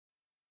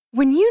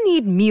When you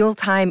need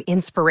mealtime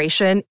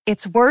inspiration,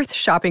 it's worth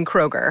shopping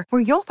Kroger,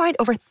 where you'll find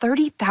over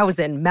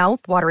 30,000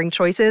 mouth-watering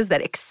choices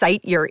that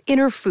excite your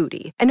inner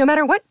foodie. And no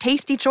matter what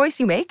tasty choice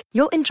you make,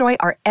 you'll enjoy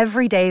our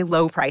everyday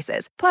low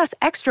prices, plus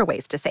extra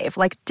ways to save,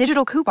 like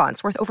digital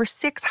coupons worth over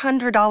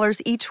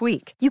 $600 each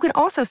week. You can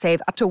also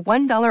save up to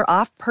 $1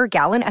 off per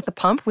gallon at the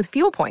pump with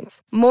fuel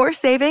points. More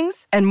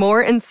savings and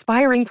more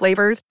inspiring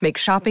flavors make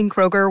shopping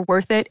Kroger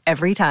worth it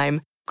every time.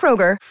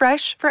 Kroger,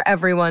 fresh for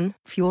everyone.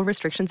 Fuel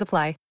restrictions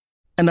apply.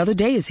 Another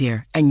day is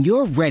here, and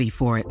you're ready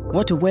for it.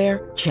 What to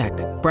wear? Check.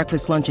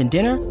 Breakfast, lunch, and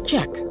dinner?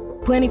 Check.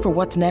 Planning for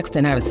what's next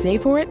and how to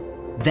save for it?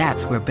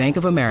 That's where Bank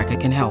of America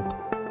can help.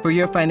 For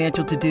your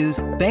financial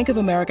to-dos, Bank of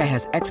America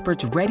has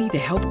experts ready to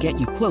help get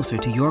you closer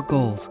to your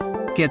goals.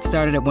 Get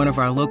started at one of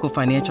our local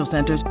financial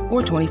centers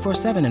or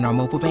 24/7 in our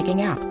mobile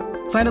banking app.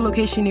 Find a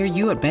location near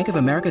you at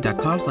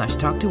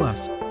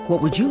bankofamerica.com/talktous.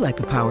 What would you like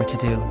the power to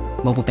do?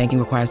 Mobile banking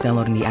requires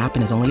downloading the app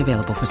and is only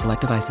available for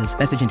select devices.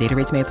 Message and data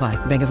rates may apply.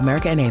 Bank of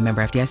America N.A.,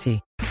 member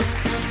FDIC.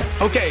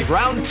 Okay,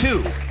 round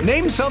two.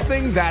 Name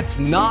something that's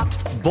not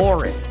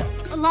boring.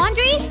 A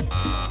laundry?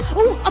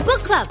 Ooh, a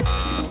book club.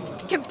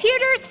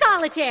 Computer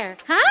solitaire,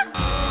 huh?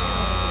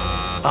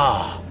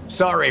 Ah,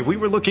 sorry, we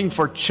were looking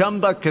for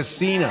Chumba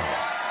Casino.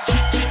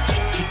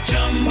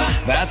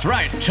 That's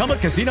right,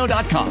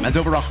 ChumbaCasino.com has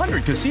over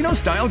 100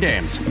 casino-style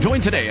games.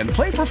 Join today and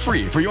play for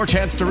free for your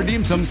chance to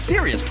redeem some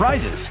serious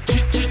prizes.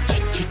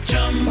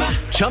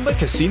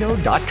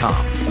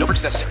 ChumbaCasino.com. No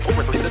purchase necessary. Void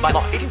where prohibited by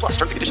law. 18 plus.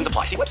 Terms and conditions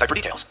apply. See website for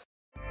details.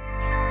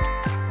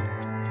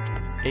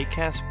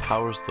 Acast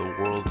powers the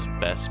world's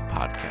best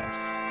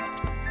podcasts.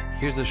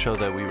 Here's a show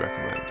that we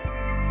recommend.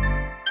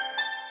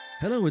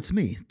 Hello, it's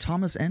me,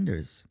 Thomas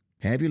Enders.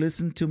 Have you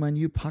listened to my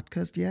new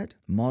podcast yet?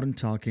 Modern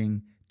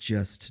Talking,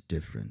 Just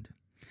Different.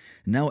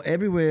 Now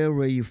everywhere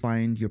where you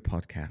find your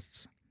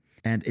podcasts.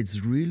 And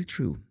it's really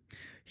true.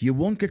 You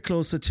won't get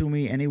closer to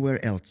me anywhere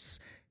else,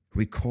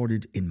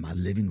 recorded in my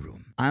living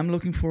room. I'm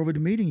looking forward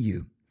to meeting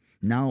you.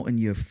 Now in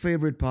your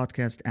favorite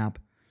podcast app,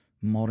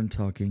 Modern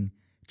Talking,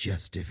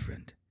 Just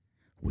Different.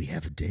 We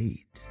have a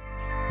date.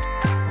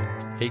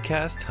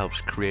 Acast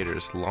helps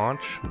creators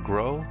launch,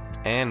 grow,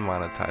 and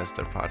monetize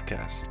their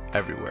podcasts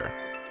everywhere.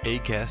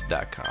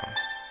 Acast.com.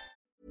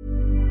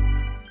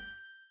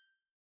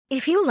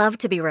 If you love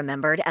to be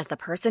remembered as the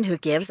person who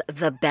gives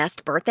the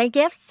best birthday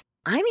gifts,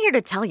 I'm here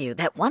to tell you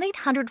that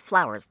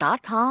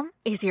 1-800-Flowers.com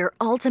is your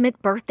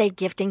ultimate birthday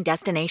gifting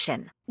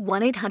destination.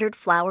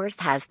 1-800-Flowers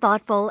has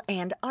thoughtful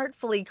and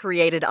artfully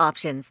created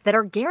options that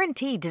are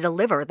guaranteed to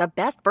deliver the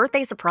best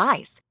birthday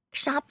surprise.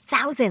 Shop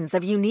thousands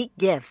of unique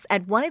gifts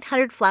at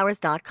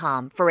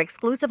 1-800-Flowers.com for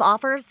exclusive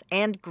offers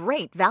and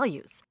great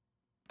values.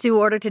 To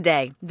order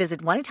today,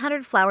 visit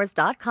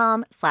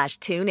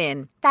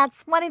 1-800-Flowers.com/tune-in.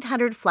 That's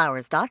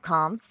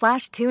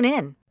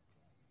 1-800-Flowers.com/tune-in.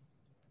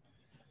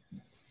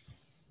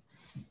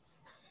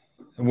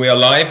 We are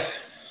live.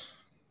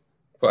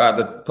 Put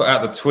out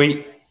the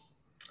tweet.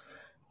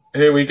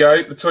 Here we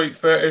go. The tweet's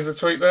there. Is the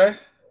tweet there?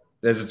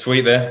 There's a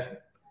tweet there.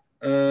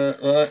 Right.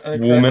 Okay.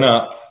 Warming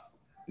up.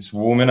 It's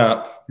warming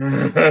up.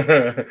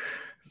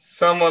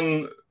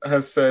 Someone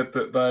has said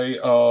that they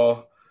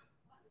are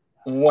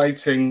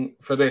waiting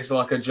for this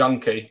like a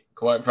junkie,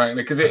 quite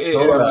frankly, because it's.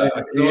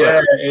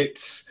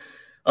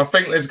 I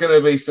think there's going to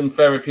be some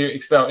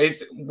therapeutic stuff.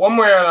 It's one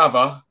way or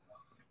another.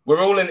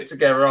 We're all in it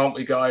together, aren't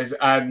we, guys?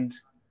 And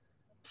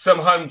some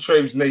home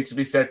truths need to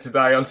be said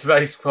today on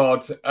today's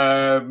pod,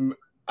 and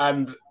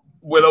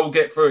we'll all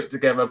get through it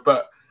together.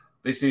 But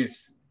this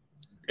is.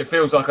 It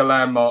feels like a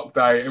landmark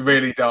day. It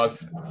really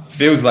does.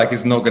 Feels like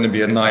it's not going to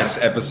be a nice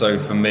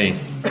episode for me.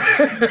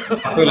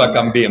 I feel like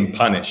I'm being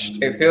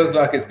punished. It feels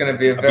like it's going to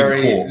be a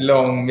very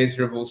long,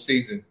 miserable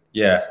season.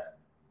 Yeah.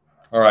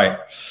 All right.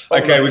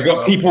 Okay, we've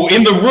got people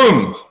in the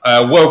room.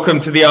 Welcome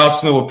to the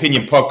Arsenal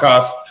Opinion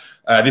Podcast.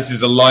 This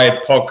is a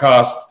live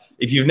podcast.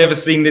 If you've never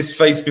seen this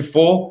face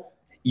before,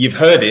 you've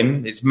heard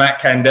him. It's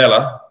Matt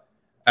Candela.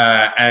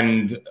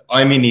 And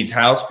I'm in his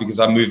house because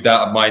I moved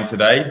out of mine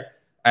today.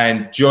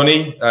 And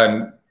Johnny,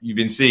 you've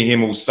been seeing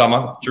him all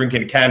summer,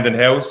 drinking Camden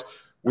Hells.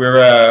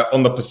 We're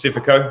on the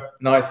Pacifico.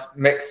 Nice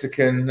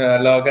Mexican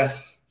lager.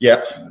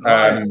 Yeah.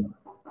 Nice.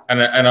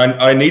 And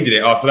I needed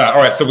it after that.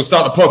 All right, so we'll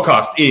start the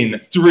podcast in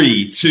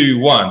 3, 2,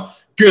 1.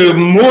 Good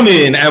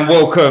morning and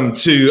welcome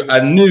to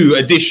a new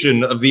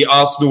edition of the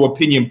Arsenal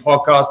Opinion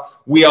Podcast.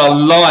 We are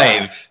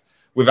live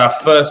with our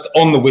first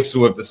on the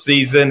whistle of the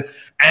season,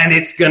 and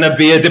it's going to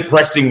be a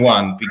depressing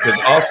one because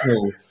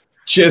Arsenal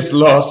just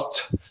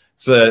lost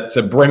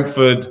to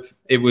Brentford.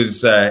 It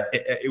was a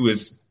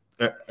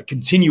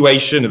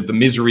continuation of the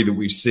misery that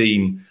we've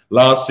seen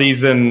last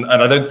season,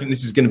 and I don't think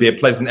this is going to be a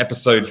pleasant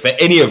episode for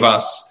any of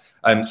us.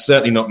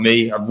 Certainly not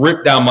me. I've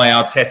ripped down my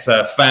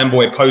Arteta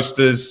fanboy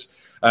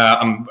posters.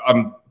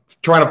 I'm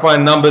trying to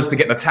find numbers to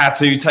get the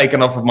tattoo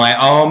taken off of my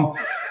arm.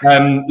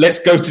 Let's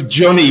go to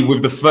Johnny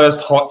with the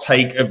first hot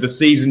take of the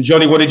season.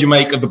 Johnny, what did you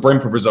make of the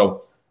Brentford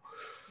result?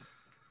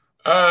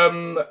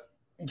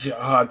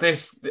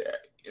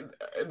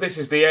 this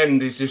is the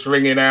end is just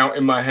ringing out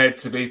in my head,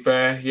 to be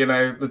fair. You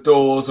know, the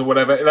doors or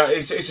whatever.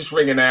 It's just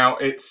ringing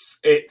out.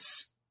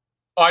 It's.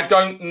 I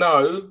don't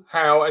know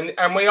how,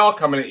 and we are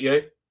coming at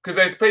you because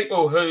there's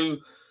people who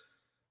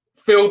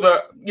feel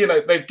that, you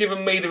know, they've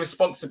given me the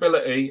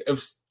responsibility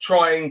of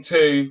trying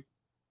to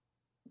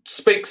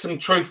speak some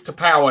truth to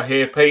power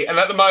here, Pete. And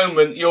at the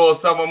moment, you're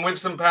someone with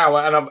some power,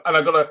 and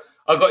I've got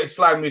to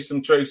slam you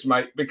some truths,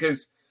 mate,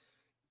 because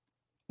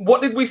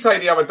what did we say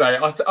the other day?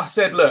 I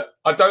said, look,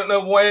 I don't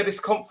know where this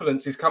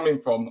confidence is coming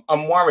from.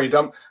 I'm worried.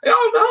 No.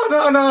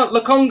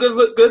 Lokonga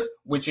looked good,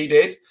 which he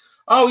did.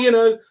 Oh, you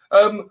know,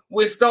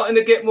 we're starting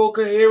to get more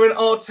coherent.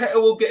 Arteta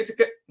will get to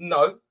get...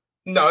 No,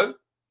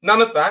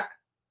 none of that.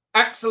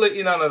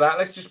 Absolutely none of that.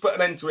 Let's just put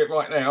an end to it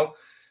right now.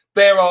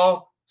 There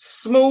are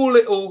small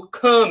little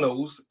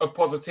kernels of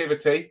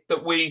positivity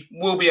that we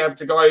will be able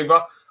to go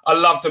over. I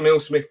love Emile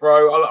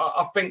Smith-Rowe.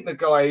 I think the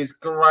guy is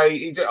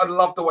great. I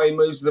love the way he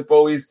moves the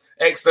ball. He's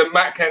excellent.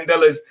 Matt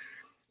Candella's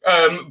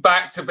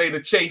back to be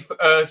the chief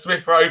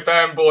Smith-Rowe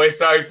fanboy,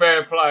 so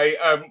fair play.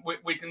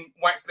 We can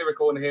wax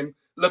lyrical on him.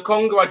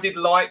 Lokonga, I did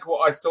like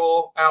what I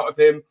saw out of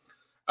him.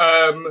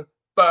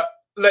 But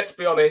let's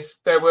be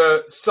honest, there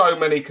were so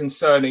many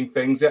concerning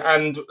things.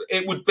 And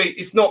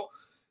it's not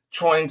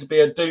trying to be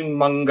a doom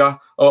monger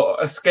or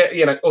or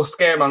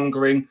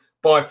scaremongering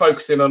by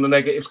focusing on the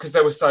negatives, because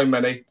there were so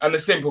many. And the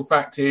simple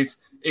fact is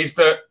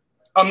that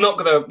I'm not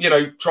going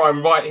to, try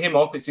and write him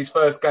off. It's his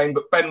first game.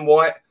 But Ben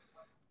White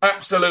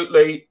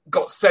absolutely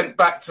got sent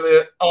back to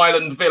the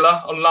island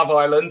villa on Love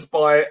Island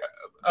by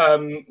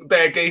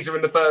their geezer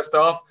in the first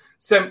half,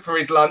 sent for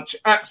his lunch,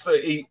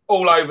 absolutely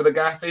all over the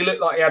gaff. He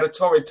looked like he had a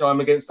torrid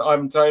time against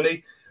Ivan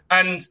Toney.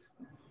 And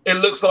it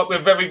looks like we're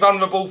very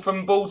vulnerable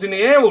from balls in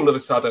the air all of a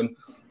sudden.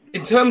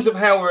 In terms of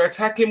how we're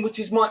attacking, which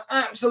is my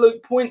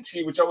absolute point to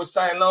you, which I was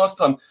saying last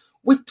time,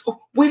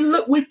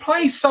 we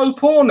play so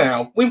poor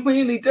now. We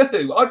really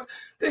do.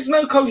 There's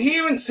no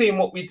coherency in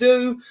what we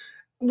do.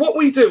 What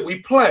we do, we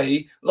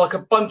play like a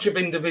bunch of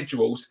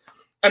individuals.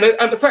 And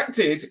the fact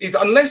is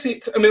unless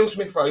it's Emile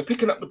Smith-Rowe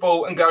picking up the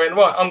ball and going,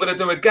 right, I'm going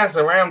to do a gaz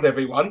around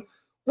everyone,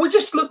 we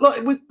just look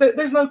like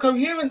there's no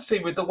coherency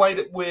with the way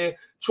that we're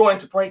trying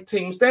to break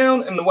teams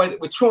down and the way that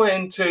we're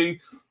trying to,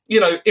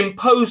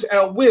 impose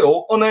our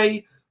will on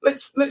a...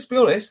 Let's be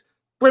honest.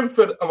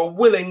 Brentford are a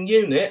willing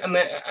unit, and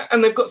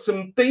they've got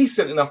some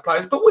decent enough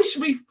players. But we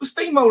should be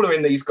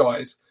steamrolling these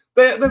guys.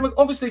 They're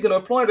obviously going to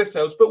apply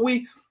themselves, but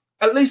we,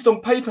 at least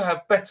on paper,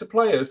 have better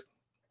players.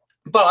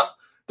 But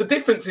the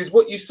difference is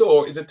what you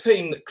saw is a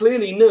team that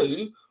clearly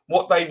knew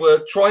what they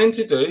were trying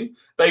to do.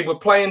 They were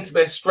playing to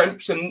their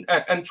strengths and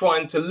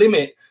trying to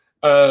limit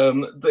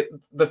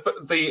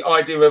the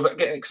idea of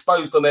getting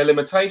exposed on their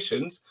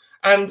limitations.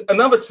 And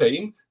another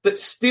team that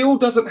still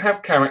doesn't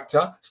have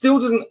character,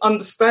 still doesn't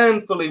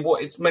understand fully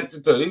what it's meant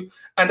to do,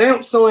 and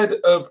outside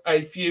of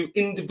a few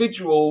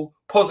individual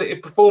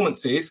positive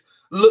performances,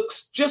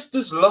 looks just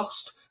as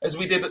lost as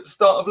we did at the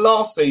start of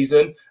last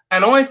season.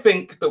 And I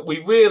think that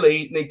we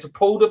really need to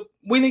pull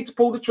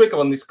the trigger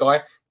on this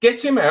guy,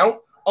 get him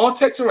out,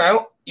 Arteta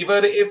out. You've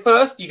heard it here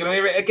first. You're going to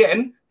hear it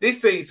again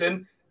this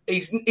season.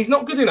 He's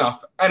not good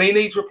enough, and he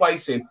needs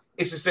replacing.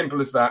 It's as simple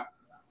as that.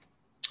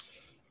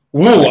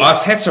 Whoa,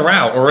 Arteta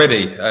out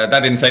already. That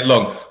didn't take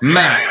long.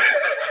 Matt,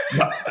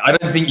 I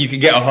don't think you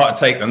can get a hotter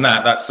take than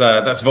that.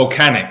 That's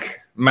volcanic.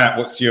 Matt,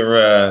 what's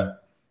your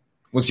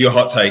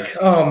hot take?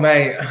 Oh,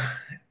 mate,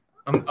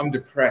 I'm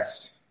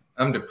depressed.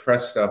 I'm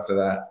depressed after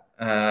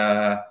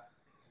that.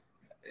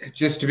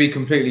 Just to be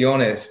completely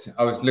honest,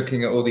 I was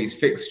looking at all these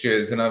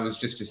fixtures and I was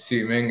just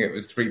assuming it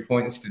was 3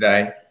 points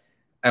today,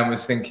 and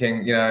was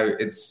thinking,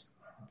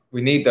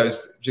 we need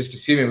those, just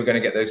assuming we're going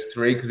to get those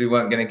 3 because we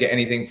weren't going to get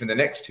anything from the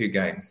next 2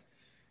 games.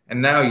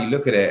 And now you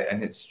look at it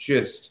and it's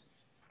just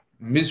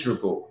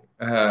miserable.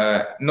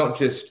 Not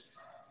just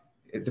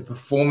the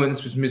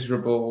performance was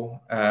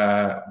miserable,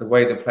 the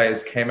way the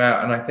players came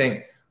out. And I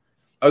think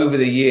over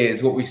the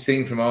years, what we've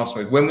seen from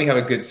Arsenal is when we have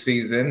a good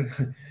season,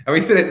 and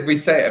we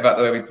say it about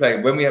the way we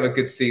play, when we have a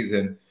good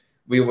season,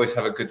 we always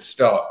have a good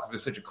start because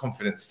we're such a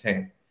confidence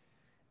team.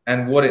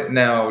 And what it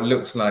now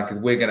looks like is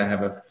we're going to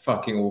have a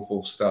fucking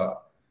awful start,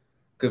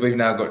 because we've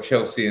now got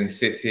Chelsea and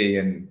City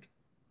and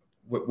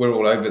we're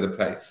all over the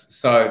place.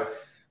 So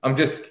I'm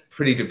just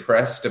pretty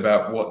depressed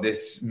about what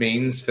this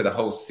means for the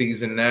whole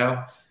season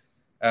now.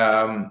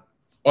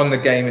 On the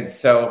game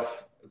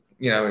itself,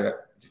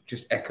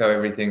 just echo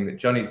everything that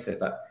Johnny said,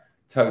 like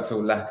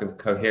total lack of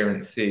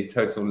coherency,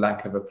 total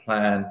lack of a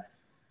plan,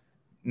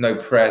 no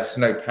press,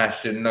 no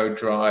passion, no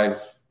drive,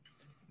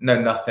 no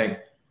nothing.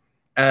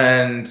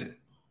 And,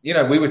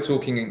 we were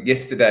talking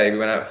yesterday, we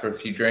went out for a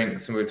few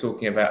drinks and we were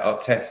talking about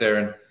Arteta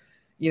and,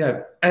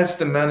 as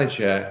the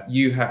manager,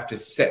 you have to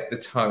set the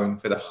tone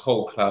for the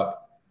whole club.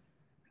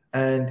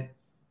 And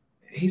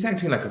he's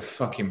acting like a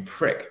fucking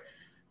prick.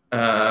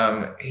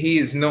 He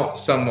is not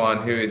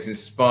someone who is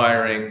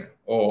inspiring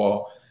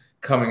or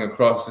coming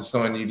across as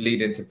someone you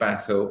lead into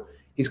battle.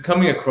 He's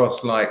coming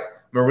across like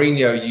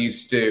Mourinho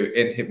used to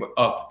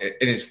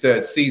in his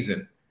 3rd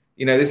season.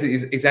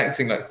 he's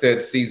acting like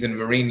third season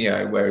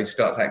Mourinho, where he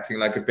starts acting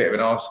like a bit of an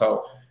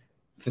arsehole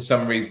for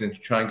some reason to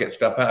try and get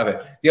stuff out of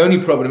it. The only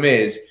problem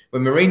is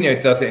when Mourinho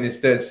does it in his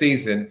third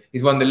season,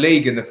 he's won the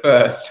league in the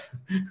first.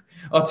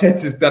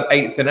 Arteta's done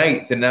 8th and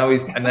 8th, and now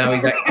he's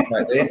acting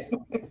like this.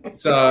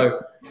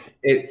 So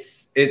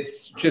it's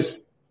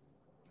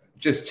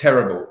just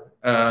terrible.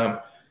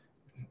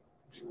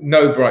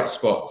 No bright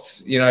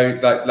spots,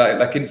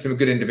 like in some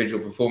good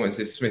individual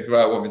performances. Smith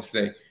Rowe,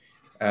 obviously,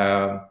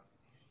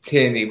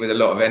 Tierney with a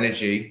lot of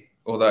energy,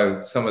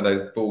 although some of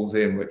those balls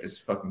in were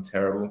just fucking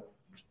terrible.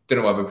 Don't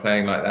know why we're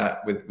playing like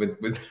that with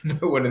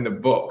no one in the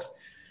box.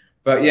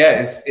 But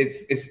yeah,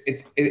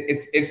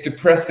 it's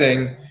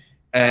depressing,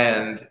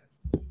 and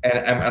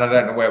I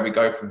don't know where we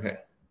go from here.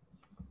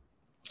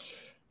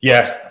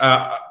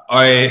 Yeah,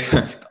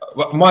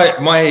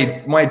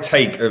 my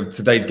take of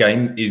today's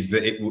game is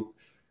that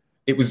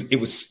it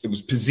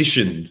was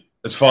positioned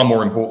as far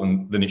more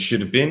important than it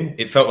should have been.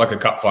 It felt like a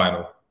cup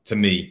final to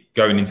me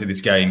going into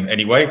this game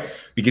anyway,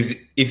 because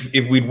if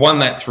we'd won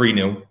that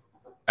 3-0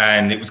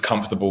 and it was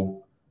comfortable,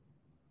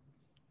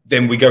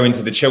 then we go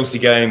into the Chelsea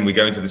game, we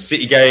go into the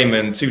City game,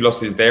 and 2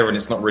 losses there, and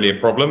it's not really a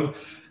problem.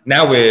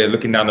 Now we're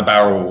looking down the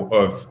barrel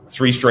of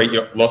 3 straight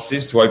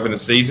losses to open the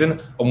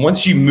season. And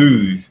once you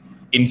move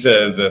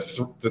into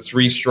the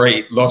 3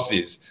 straight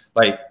losses,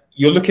 like,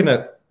 you're looking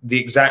at the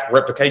exact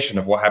replication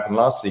of what happened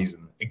last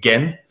season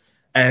again.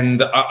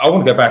 And I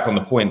want to go back on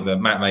the point that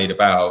Matt made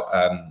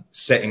about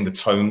setting the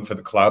tone for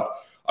the club.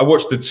 I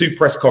watched the 2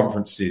 press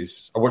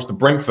conferences. I watched the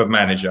Brentford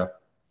manager,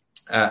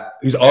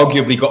 who's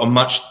arguably got a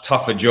much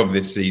tougher job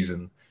this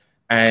season.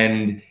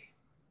 And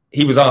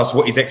he was asked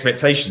what his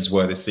expectations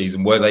were this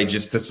season. Were they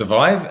just to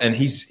survive? And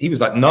he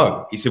was like,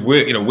 no. He said,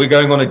 we're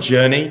going on a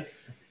journey.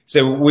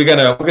 So we're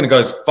gonna go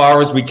as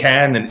far as we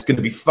can, and it's going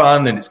to be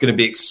fun, and it's going to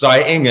be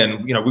exciting,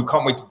 and we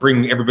can't wait to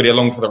bring everybody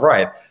along for the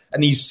ride.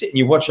 And then you sit and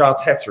you watch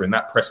Arteta in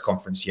that press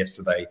conference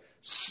yesterday,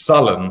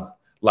 sullen,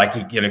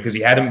 like because he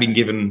hadn't been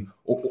given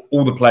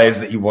all the players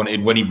that he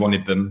wanted when he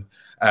wanted them.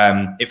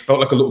 It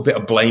felt like a little bit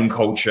of blame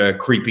culture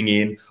creeping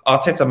in.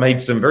 Arteta made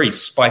some very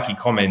spiky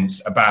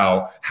comments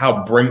about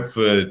how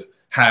Brentford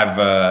have,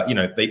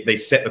 they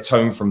set the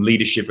tone from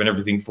leadership and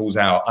everything falls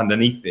out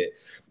underneath it.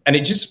 And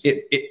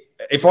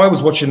if I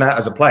was watching that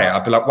as a player,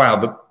 I'd be like,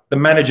 wow, the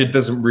manager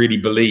doesn't really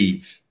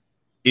believe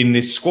in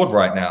this squad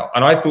right now.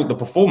 And I thought the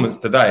performance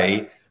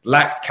today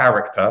lacked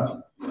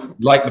character,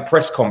 like the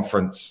press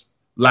conference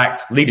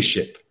lacked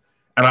leadership.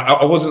 And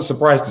I wasn't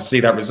surprised to see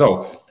that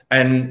result.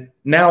 And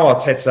now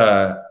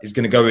Arteta is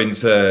going to go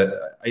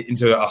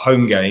into a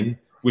home game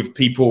with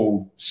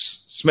people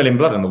smelling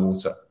blood in the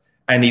water.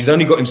 And he's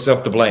only got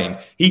himself to blame.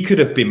 He could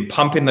have been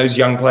pumping those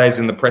young players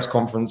in the press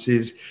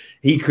conferences.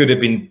 He could have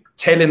been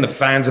telling the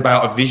fans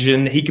about a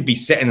vision. He could be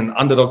setting an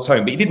underdog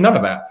tone, but he did none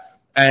of that.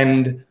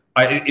 And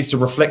it's a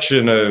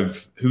reflection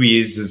of who he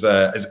is as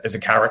a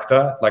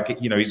character. Like,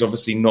 he's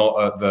obviously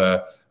not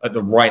at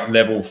the right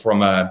level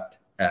from a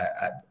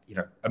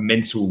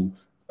mental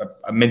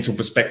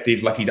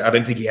perspective. Like, I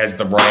don't think he has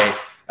the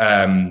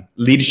right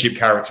leadership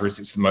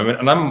characteristics at the moment.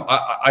 And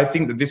I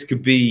think that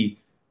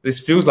this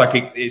feels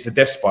like it's a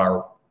death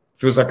spiral.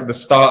 Feels like at the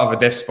start of a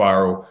death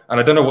spiral. And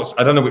I don't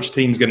know which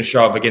team's going to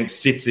show up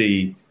against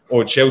City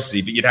or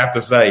Chelsea, but you'd have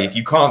to say if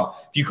you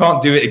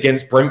can't do it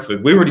against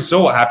Brentford, we already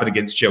saw what happened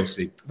against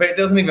Chelsea. But it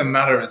doesn't even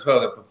matter as well,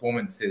 the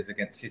performances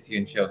against City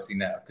and Chelsea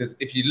now, because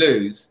if you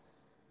lose,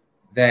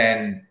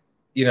 then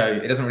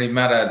it doesn't really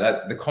matter.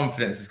 That the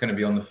confidence is going to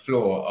be on the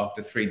floor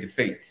after 3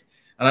 defeats.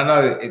 And I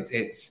know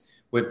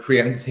we're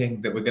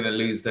preempting that we're going to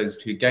lose those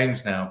 2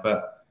 games now,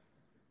 but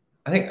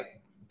I think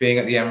being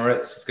at the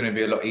Emirates is going to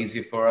be a lot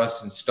easier for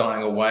us, and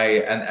starting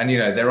away. And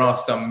there are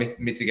some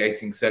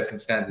mitigating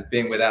circumstances.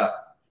 Being without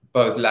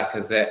both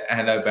Lacazette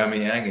and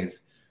Aubameyang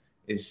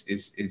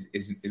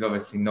is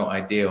obviously not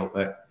ideal.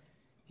 But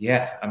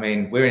yeah, I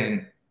mean,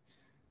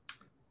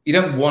 you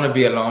don't want to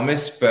be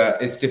alarmist,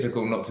 but it's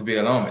difficult not to be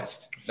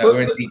alarmist.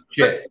 We're in deep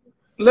shit.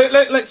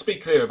 Let's be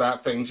clear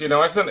about things.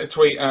 I sent a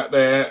tweet out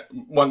there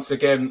once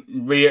again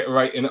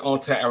reiterating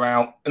Arteta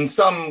out, and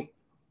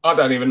I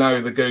don't even know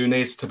who the goon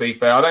is, to be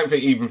fair. I don't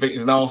even think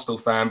he's an Arsenal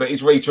fan, but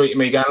he's retweeting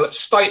me going, look,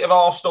 state of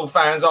Arsenal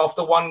fans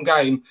after 1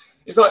 game.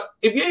 It's like,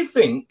 if you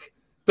think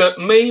that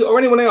me or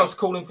anyone else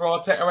calling for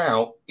Arteta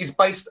out is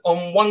based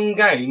on 1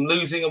 game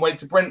losing away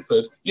to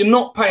Brentford, you're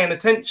not paying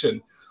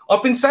attention.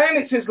 I've been saying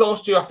it since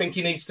last year. I think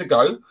he needs to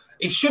go.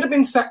 He should have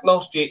been sacked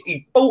last year.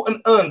 He bought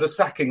and earned a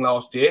sacking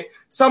last year.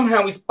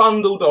 Somehow he's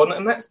bundled on,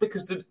 and that's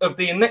because of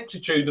the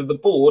ineptitude of the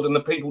board and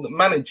the people that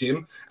manage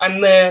him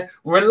and their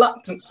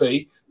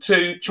reluctancy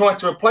to try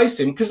to replace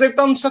him, because they've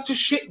done such a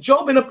shit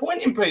job in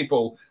appointing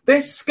people.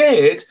 They're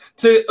scared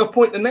to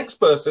appoint the next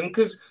person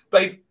because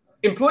they've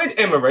employed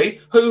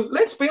Emery, who,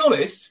 let's be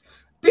honest,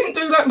 didn't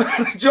do that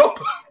bad a job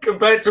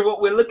compared to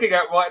what we're looking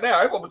at right now.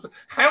 Everyone was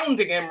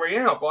hounding Emery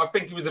out, but I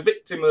think he was a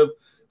victim of,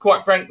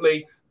 quite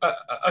frankly,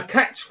 a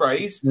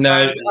catchphrase.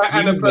 No,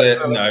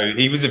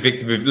 he was a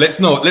victim of. Let's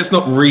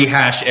not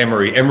rehash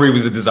Emery. Emery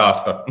was a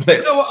disaster.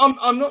 No,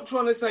 I'm not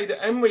trying to say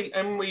that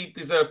Emery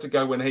deserved to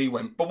go when he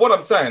went. But what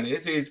I'm saying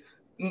is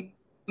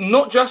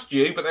not just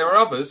you, but there are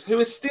others who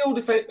are still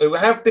who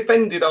have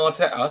defended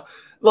Arteta.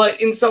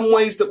 Like in some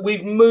ways that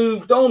we've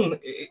moved on.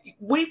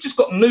 We've just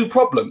got new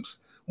problems.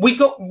 We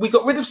got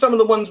rid of some of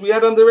the ones we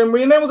had under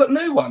Emery, and now we've got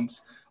new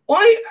ones.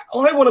 I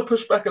want to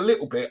push back a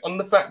little bit on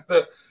the fact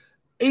that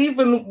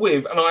even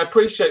with, and I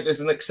appreciate there's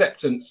an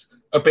acceptance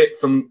a bit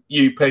from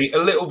you, Pete, a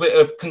little bit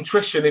of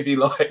contrition, if you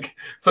like,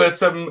 for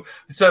some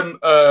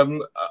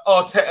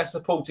Arteta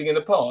supporting in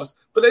the past.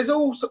 But there's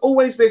also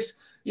always this,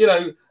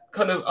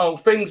 kind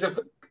of things have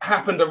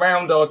happened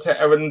around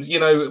Arteta, and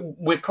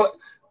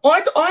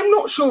I'm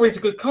not sure he's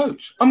a good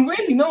coach. I'm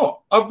really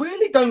not. I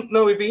really don't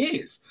know if he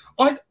is.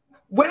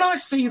 When I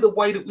see the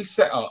way that we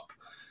set up,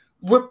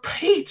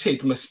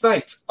 repeated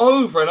mistakes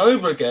over and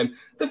over again,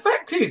 the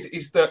fact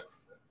is that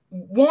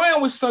why I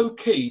was so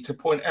key to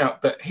point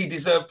out that he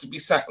deserved to be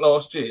sacked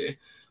last year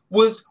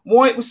was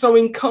why it was so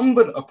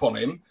incumbent upon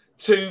him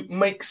to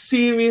make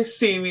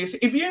serious.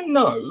 If you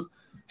know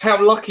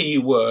how lucky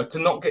you were to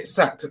not get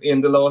sacked at the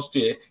end of last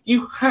year,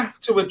 you have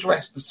to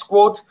address the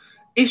squad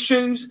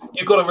issues.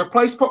 You've got to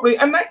replace properly.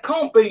 And that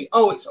can't be,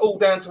 it's all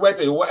down to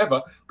Eddie or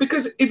whatever.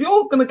 Because if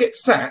you're going to get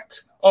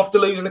sacked after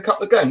losing a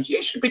couple of games,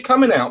 you should be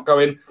coming out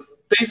going,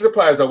 these are the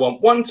players I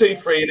want. 1, 2,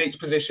 3 in each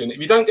position. If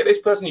you don't get this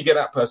person, you get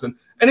that person.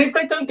 And if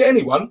they don't get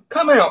anyone,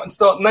 come out and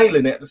start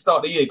nailing it at the start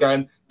of the year,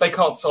 going, they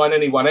can't sign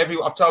anyone.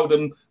 I've told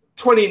them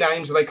 20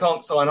 names and they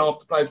can't sign half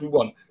the players we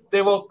want.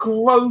 There are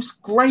gross,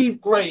 grave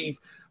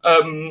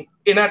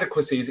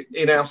inadequacies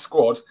in our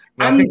squad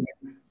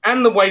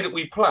and the way that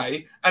we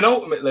play. And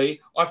ultimately,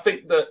 I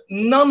think that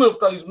none of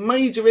those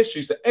major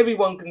issues that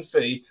everyone can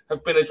see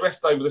have been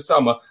addressed over the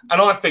summer.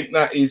 And I think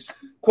that is,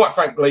 quite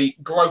frankly,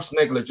 gross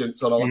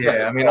negligence on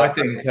Arteta's part. I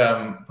think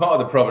part of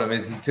the problem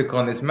is he took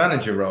on this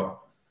manager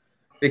role.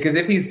 Because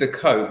if he's the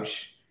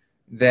coach,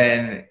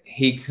 then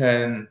he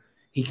can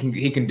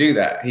do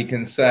that. He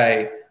can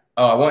say,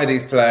 I wanted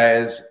these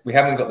players. We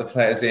haven't got the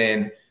players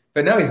in.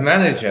 But now he's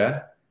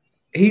manager.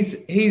 He's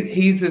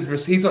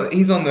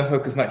on the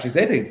hook as much as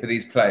Eddie for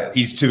these players.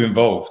 He's too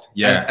involved,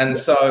 yeah. And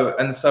so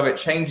it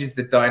changes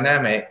the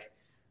dynamic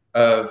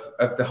of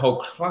the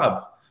whole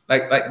club.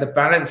 Like the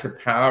balance of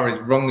power is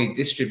wrongly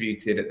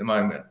distributed at the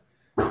moment.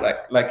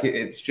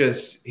 It's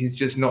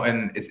not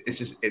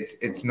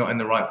in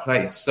the right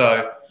place.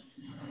 So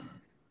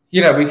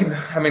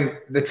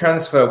the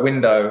transfer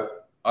window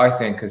I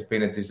think has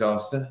been a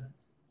disaster.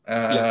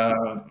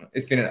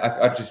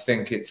 I just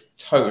think it's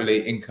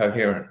totally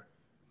incoherent.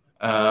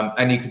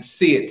 And you could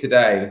see it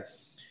today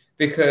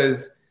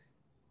because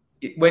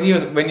when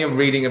you're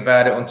reading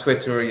about it on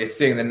Twitter or you're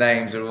seeing the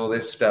names or all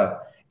this stuff,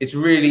 it's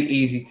really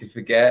easy to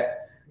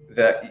forget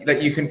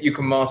that you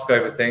can mask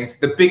over things.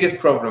 The biggest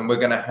problem we're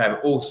going to have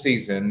all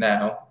season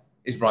now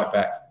is right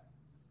back.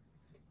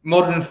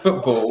 Modern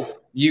football,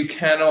 your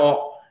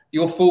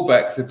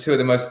fullbacks are two of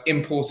the most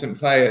important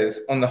players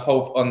on the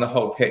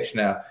whole pitch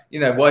now.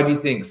 Why do you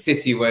think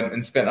City went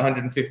and spent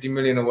 150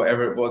 million or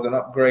whatever it was on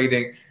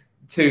upgrading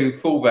to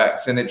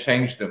fullbacks and it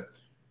changed them?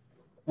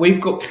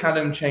 We've got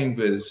Callum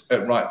Chambers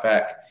at right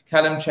back.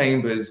 Callum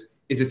Chambers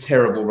is a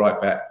terrible right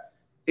back.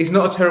 He's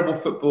not a terrible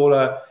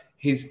footballer.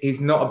 He's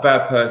not a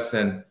bad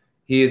person.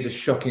 He is a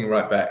shocking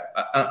right back.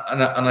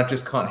 And I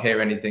just can't hear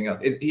anything else.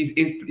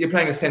 You're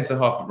playing a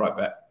centre-half at right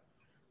back.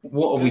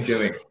 What are we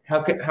doing?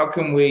 How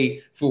can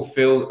we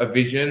fulfill a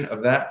vision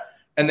of that?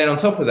 And then on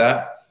top of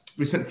that,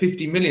 we spent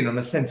 50 million on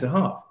a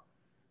centre-half.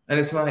 And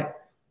it's like,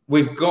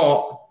 we've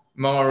got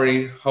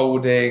Mari,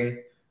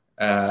 Holding,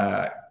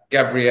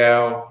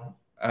 Gabriel.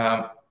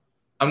 I'm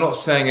not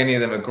saying any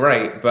of them are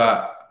great,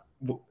 but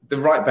the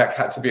right back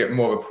had to be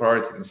more of a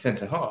priority than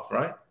centre half,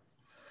 right?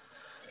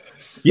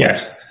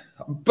 Yeah,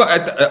 but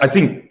I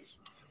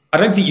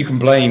don't think you can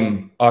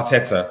blame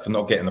Arteta for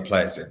not getting the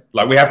players in.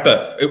 Like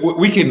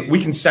we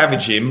can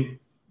savage him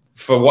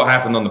for what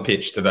happened on the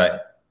pitch today.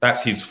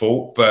 That's his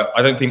fault, but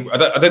I don't think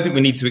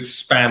we need to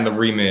expand the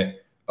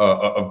remit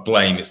of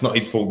blame. It's not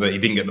his fault that he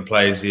didn't get the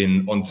players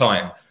in on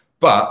time.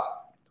 But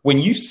when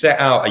you set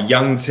out a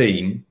young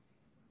team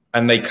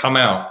and they come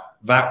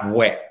out that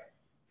wet,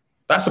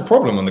 that's a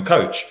problem on the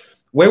coach.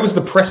 Where was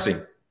the pressing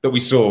that we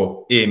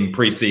saw in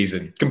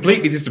pre-season?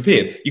 Completely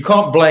disappeared. You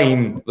can't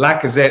blame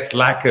Lacazette's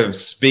lack of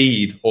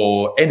speed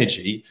or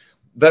energy.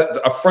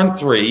 A front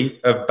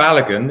three of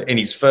Balogun in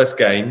his first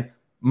game,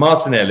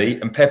 Martinelli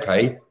and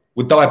Pepe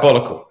were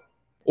diabolical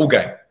all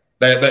game.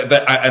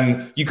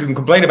 And you can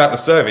complain about the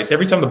service.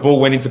 Every time the ball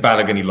went into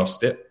Balogun, he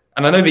lost it.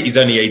 And I know that he's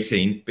only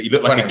 18, but he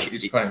looked like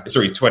he's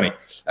 20.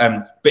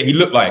 But he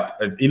looked like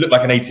an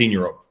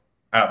 18-year-old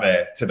out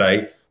there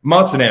today.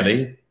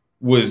 Martinelli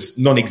was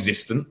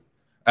non-existent.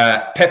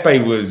 Pepe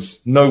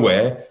was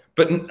nowhere,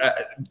 but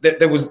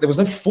there was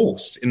no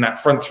force in that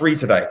front three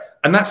today.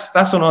 And that's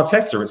on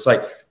Arteta. It's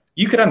like,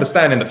 you could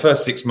understand in the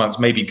first 6 months,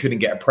 maybe he couldn't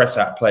get a press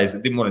out of players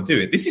that didn't want to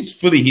do it. This is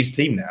fully his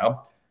team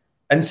now,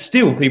 and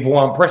still people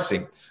aren't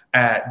pressing.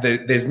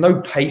 There's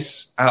no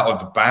pace out of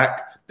the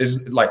back.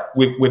 There's like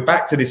we're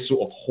back to this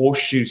sort of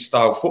horseshoe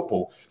style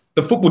football.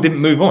 The football didn't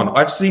move on.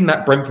 I've seen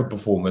that Brentford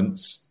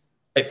performance.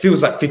 It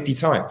feels like 50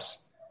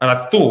 times. And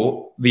I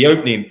thought the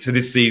opening to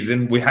this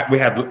season, we had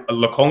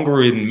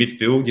Lokonga in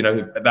midfield,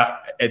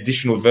 that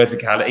additional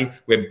verticality.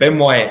 We had Ben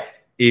White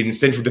in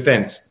central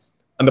defence,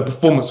 and the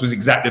performance was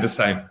exactly the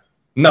same.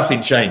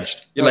 Nothing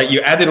changed.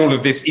 You added all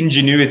of this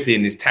ingenuity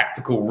and this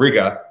tactical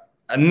rigour,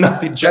 and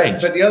nothing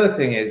changed. But the other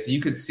thing is, you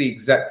could see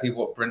exactly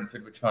what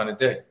Brentford were trying to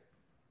do.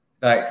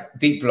 Like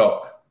deep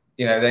block,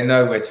 they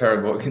know we're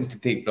terrible against a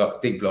deep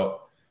block.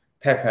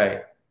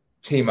 Pepe,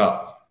 team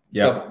up,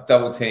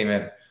 double team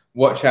in.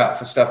 Watch out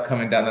for stuff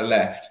coming down the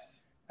left.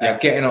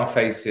 Get in our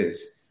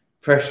faces.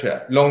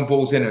 Pressure. Long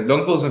balls in.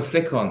 Long balls and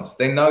flick-ons.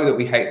 They know that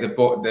we hate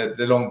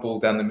the long ball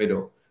down the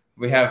middle.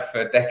 We have for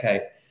a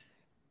decade.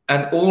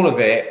 And all of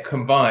it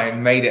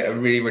combined made it a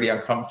really, really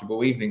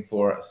uncomfortable evening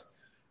for us.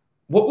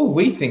 What were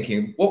we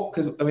thinking?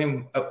 Because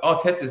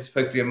Arteta is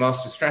supposed to be a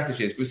master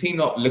strategist. Was he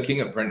not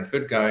looking at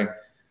Brentford going,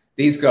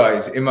 these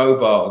guys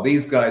immobile,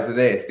 these guys are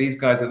this, these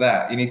guys are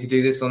that. You need to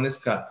do this on this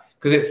guy.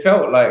 Because it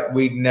felt like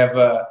we'd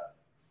never...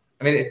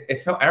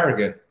 it felt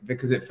arrogant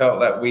because it felt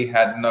like we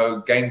had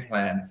no game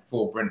plan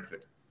for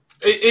Brentford.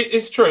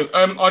 It's true.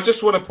 I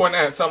just want to point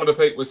out some of the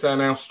people were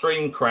saying our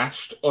stream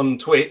crashed on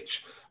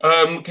Twitch.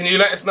 Can you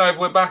let us know if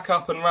we're back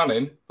up and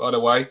running, by the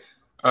way?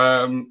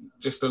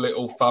 Just a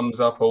little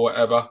thumbs up or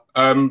whatever.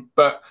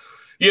 But,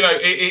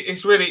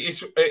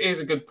 it is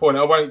a good point.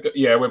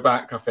 We're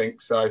back, I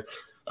think. So,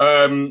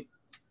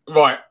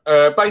 right.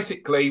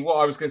 Basically, what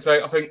I was going to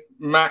say, I think,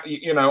 Matt,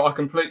 I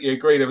completely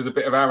agree. There was a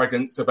bit of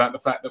arrogance about the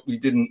fact that we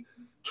didn't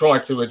try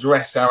to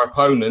address our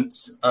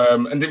opponents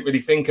and didn't really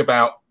think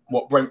about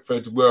what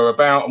Brentford were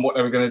about and what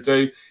they were going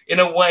to do in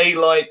a way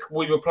like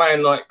we were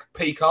playing like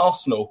peak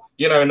Arsenal,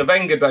 in the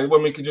Wenger day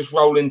when we could just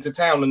roll into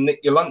town and nick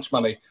your lunch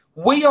money.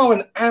 We are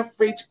an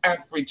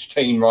average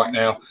team right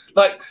now.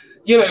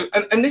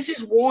 And this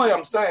is why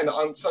I'm saying that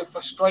I'm so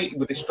frustrated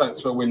with this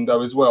transfer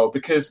window as well,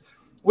 because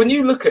when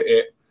you look at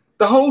it,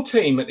 the whole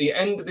team at the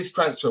end of this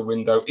transfer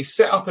window is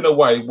set up in a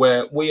way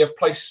where we have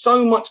placed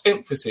so much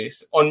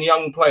emphasis on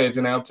young players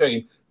in our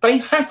team. They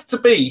have to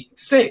be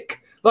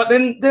sick.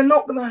 They're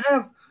not going to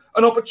have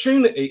an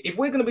opportunity. If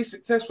we're going to be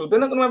successful, they're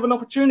not going to have an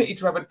opportunity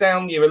to have a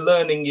down year, a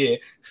learning year.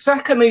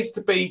 Saka needs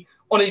to be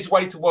on his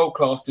way to world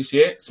class this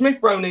year. Smith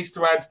Rowe needs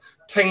to add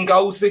 10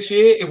 goals this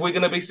year if we're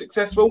going to be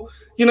successful.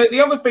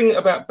 The other thing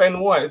about Ben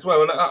White as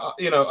well, and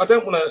I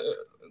don't want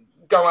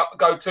to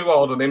go too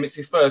hard on him. It's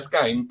his first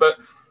game, but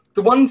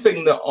the one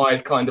thing that I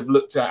kind of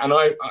looked at, and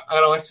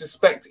I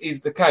suspect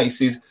is the case,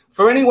 is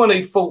for anyone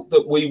who thought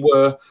that we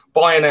were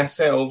buying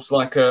ourselves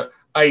like a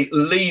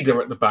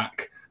leader at the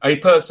back, a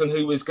person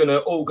who was going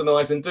to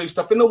organise and do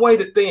stuff in the way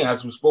that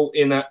Diaz was brought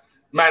in at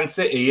Man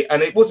City,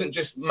 and it wasn't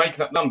just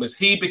making up numbers.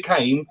 He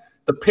became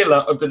the pillar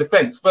of the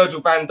defence.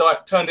 Virgil van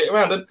Dijk turned it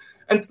around.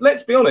 And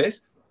let's be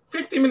honest,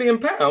 £50 million,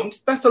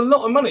 that's a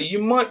lot of money. You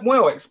might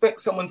well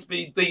expect someone to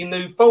be the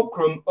new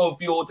fulcrum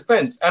of your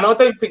defence. And I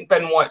don't think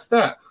Ben White's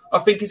that. I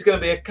think he's going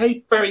to be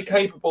a very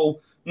capable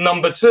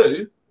number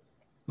two,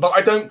 but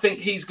I don't think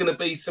he's going to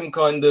be some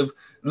kind of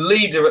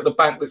leader at the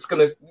back that's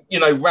going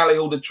to, rally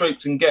all the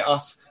troops and get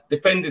us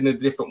defending in a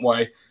different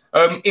way.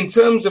 In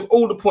terms of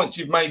all the points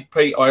you've made,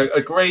 Pete, I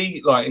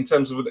agree. In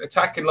terms of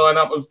attacking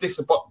lineup, I was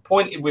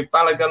disappointed with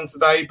Balogun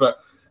today, but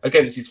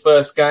again, it's his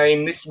first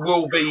game. This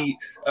will be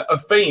a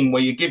theme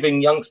where you're giving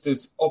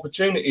youngsters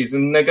opportunities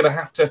and they're going to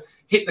have to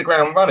hit the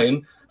ground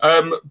running.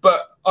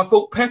 But I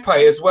thought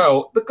Pepe as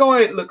well. The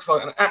guy looks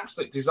like an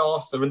absolute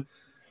disaster. And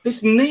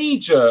this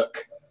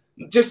knee-jerk,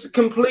 just a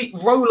complete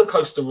roller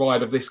coaster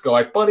ride of this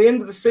guy. By the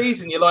end of the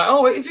season, you're like,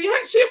 oh, is he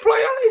actually a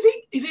player?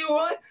 Is he all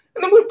right?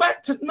 And then we're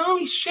back to, no,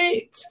 he's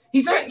shit.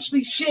 He's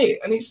actually shit.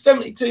 And he's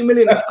 72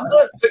 million. It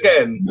hurts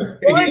again.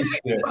 Why is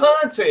it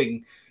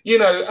hurting?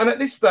 And at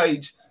this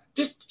stage,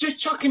 just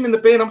chuck him in the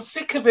bin. I'm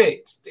sick of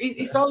it.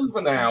 It's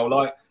over now.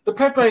 The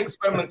Pepe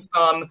experiment's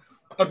done.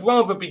 I'd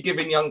rather be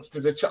giving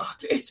youngsters a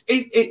chance.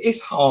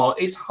 It's hard.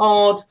 It's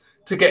hard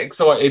to get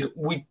excited.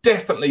 We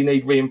definitely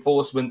need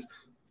reinforcement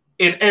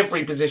in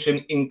every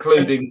position,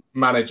 including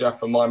manager,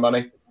 for my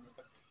money.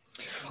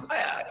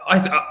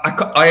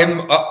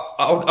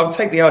 I'll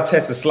take the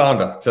Arteta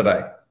slander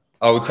today.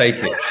 I will take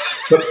it.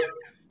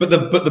 But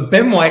the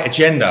Ben White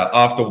agenda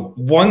after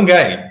one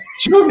game,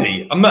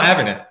 surely I'm not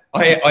having it.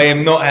 I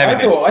am not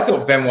having it. I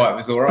thought Ben White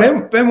was all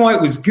right. Ben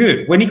White was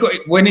good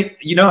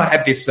I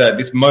had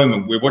this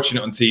moment. We're watching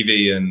it on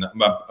TV, and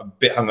I'm a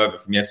bit hungover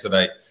from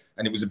yesterday,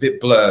 and it was a bit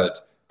blurred.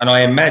 And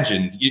I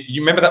imagined,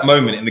 you remember that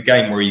moment in the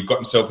game where he got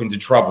himself into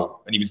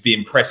trouble and he was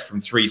being pressed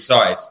from three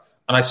sides,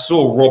 and I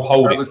saw Rob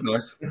Holding. That was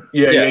nice.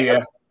 Yeah.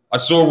 I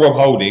saw Rob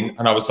Holding,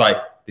 and I was like,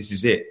 "This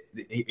is it.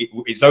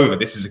 It's over.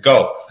 This is a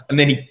goal." And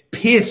then he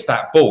pierced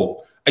that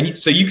ball, and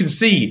so you can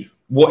see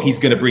what he's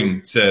going to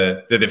bring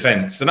to the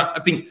defence. And I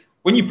think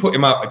when you put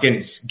him up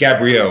against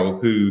Gabriel,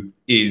 who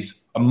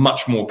is a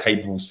much more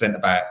capable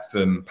centre-back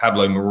than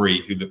Pablo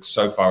Mari, who looks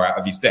so far out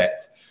of his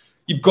depth,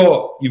 You've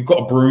got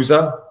a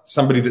bruiser,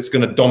 somebody that's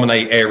going to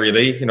dominate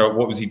aerially. You know,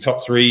 what was he,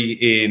 top 3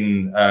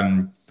 in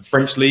the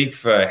French league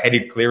for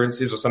headed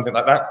clearances or something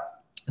like that?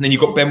 And then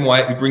you've got Ben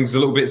White, who brings a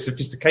little bit of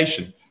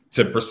sophistication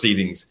to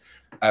proceedings.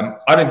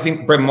 I don't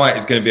think Ben White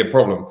is going to be a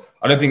problem.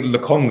 I don't think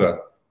Lokonga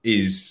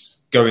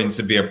is going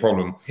to be a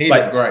problem. He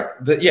looked great.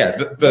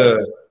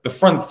 The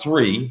front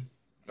 3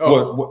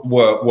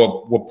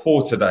 were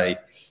poor today.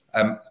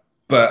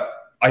 But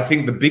I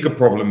think the bigger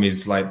problem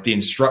is like the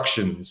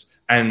instructions,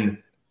 and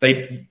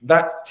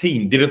that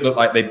team didn't look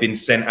like they'd been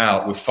sent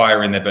out with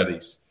fire in their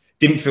bellies.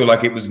 Didn't feel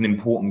like it was an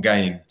important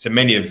game to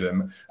many of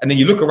them. And then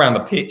you look around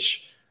the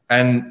pitch,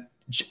 and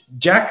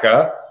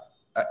Xhaka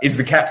is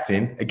the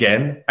captain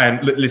again.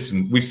 And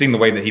listen, we've seen the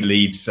way that he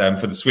leads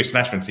for the Swiss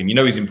national team. You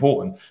know he's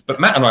important.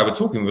 But Matt and I were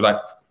talking. We were like,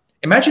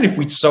 imagine if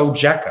we'd sold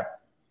Xhaka.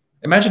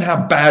 Imagine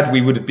how bad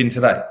we would have been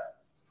today.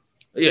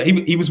 Yeah,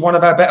 he was one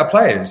of our better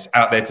players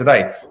out there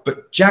today. But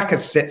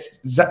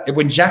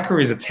when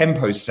Xhaka is a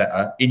tempo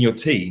setter in your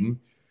team,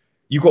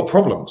 you've got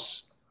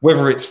problems,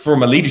 whether it's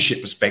from a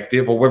leadership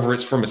perspective or whether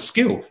it's from a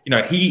skill. You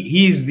know,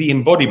 he is the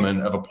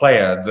embodiment of a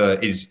player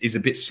that is a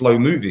bit slow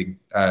moving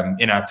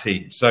in our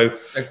team. So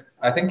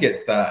I think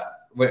it's that,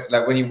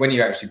 like when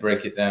you actually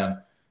break it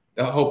down,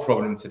 the whole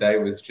problem today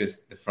was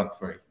just the front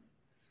 3.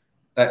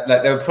 Like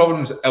there were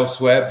problems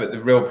elsewhere, but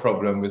the real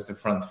problem was the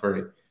front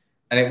 3.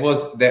 And it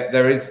was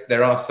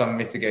there are some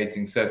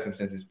mitigating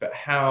circumstances, but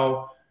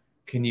how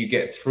can you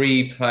get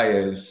 3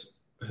 players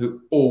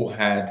who all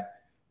had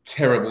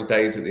terrible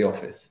days at the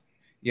office?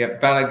 Yeah,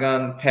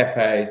 Balogun,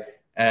 Pepe,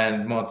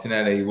 and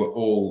Martinelli were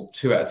all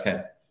 2 out of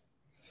 10.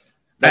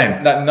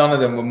 That none of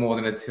them were more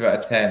than a 2 out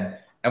of 10.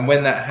 And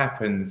when that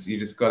happens, you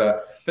just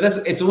gotta. But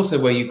it's also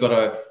where you've got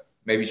to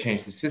maybe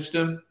change the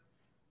system.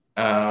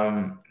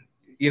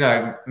 You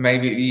know,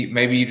 maybe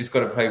you just got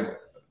to play.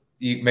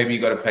 Maybe you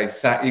got to play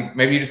Saka.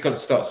 Maybe you just got to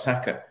start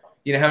Saka.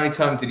 You know, how many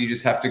times did you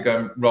just have to go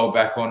and roll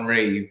back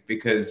Henry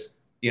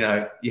because, you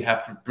know, you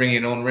have to bring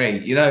in Henry?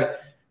 You know,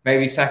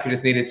 maybe Saka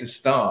just needed to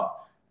start.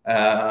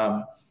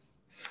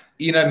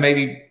 You know,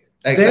 maybe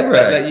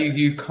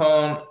you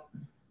can't.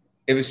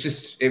 It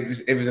was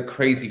a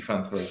crazy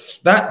front 3.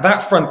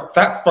 That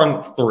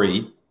front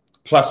 3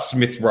 plus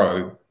Smith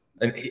Rowe,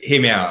 and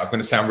hear me out. I'm going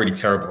to sound really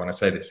terrible when I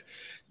say this.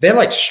 They're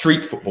like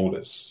street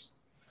footballers.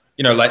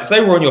 You know, like if they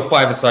were on your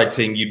 5-a-side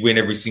team, you'd win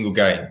every single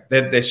game.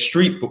 They're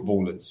street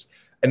footballers.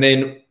 And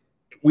then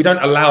we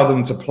don't allow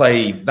them to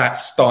play that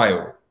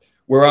style.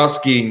 We're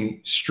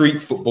asking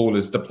street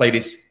footballers to play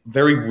this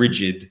very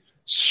rigid,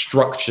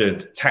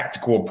 structured,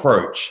 tactical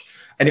approach.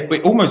 And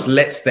it almost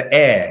lets the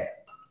air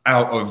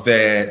out of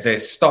their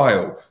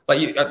style.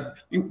 Like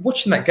you're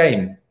watching that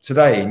game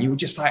today and you were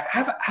just like,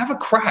 have a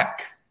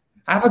crack.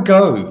 Have a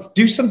go.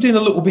 Do something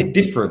a little bit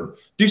different.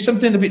 Do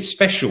something a bit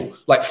special.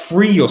 Like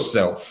free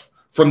yourself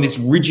from this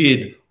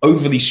rigid,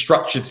 overly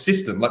structured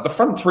system. Like the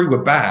front 3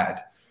 were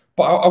bad,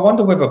 but I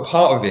wonder whether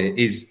part of it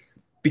is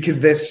because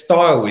their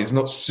style is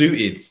not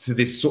suited to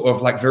this sort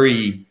of like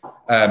very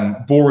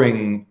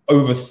boring,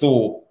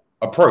 overthought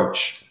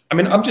approach. I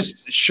mean, I'm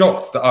just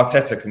shocked that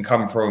Arteta can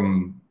come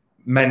from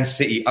Man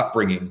City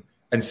upbringing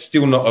and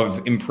still not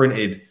have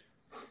imprinted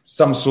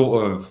some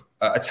sort of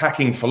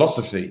attacking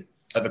philosophy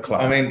at the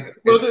club. I mean,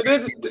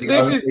 the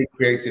only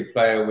creative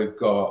player we've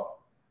got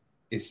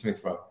is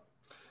Smith Rowe.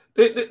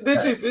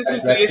 This is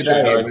the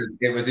issue.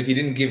 It was if you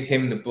didn't give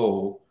him the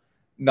ball,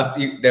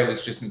 there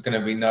was just going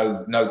to be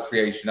no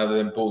creation other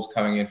than balls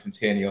coming in from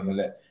Tierney on the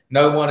left.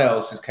 No one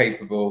else is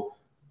capable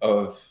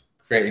of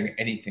creating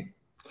anything.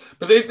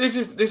 But this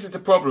is the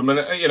problem,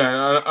 and you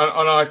know,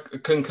 and I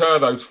concur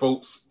those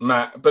faults,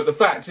 Matt. But the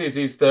fact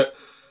is that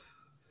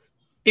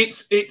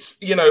it's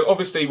you know,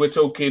 obviously we're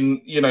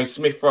talking, you know,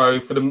 Smith Rowe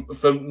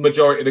for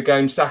majority of the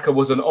game. Saka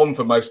wasn't on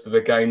for most of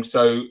the game,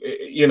 so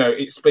you know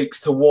it speaks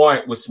to why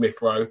it was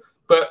Smith Rowe.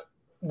 But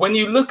when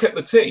you look at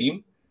the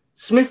team,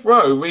 Smith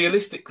Rowe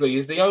realistically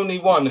is the only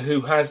one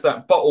who has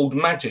that bottled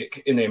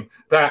magic in him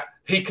that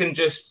he can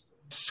just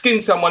skin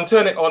someone,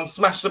 turn it on,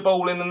 smash the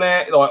ball in the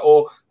net,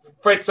 or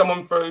thread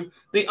someone through.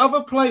 The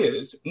other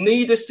players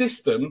need a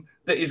system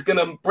that is going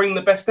to bring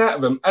the best out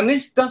of them, and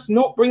this does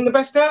not bring the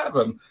best out of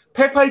them.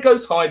 Pepe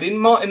goes hiding.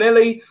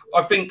 Martinelli,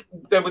 I think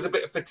there was a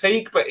bit of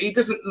fatigue, but he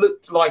doesn't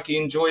look like he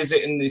enjoys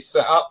it in this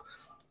setup.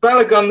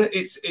 Balogun,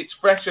 it's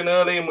fresh and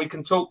early, and we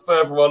can talk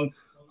further on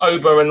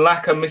Oba and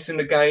Laka missing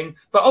the game.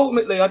 But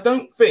ultimately, I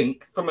don't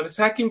think, from an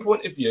attacking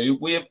point of view,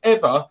 we have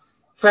ever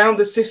found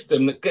a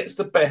system that gets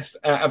the best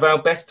out of our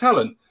best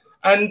talent.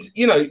 And,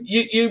 you know,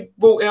 you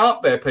brought it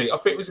up there, Pete. I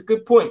think it was a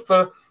good point.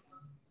 For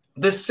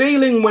the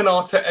ceiling when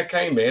Arteta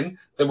came in,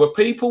 there were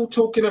people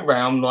talking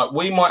around like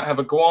we might have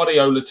a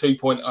Guardiola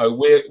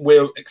 2.0.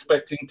 We're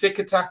expecting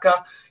tiki-taka.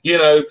 You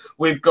know,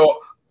 we've got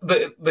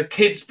the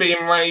kids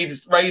being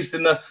raised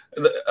in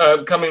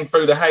the coming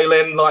through the Hale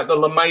End like the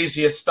La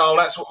Masia style.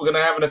 That's what we're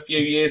going to have in a few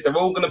years. They're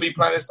all going to be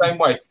playing the same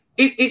way.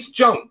 It's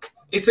junk.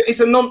 It's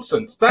a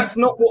nonsense. That's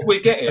not what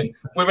we're getting.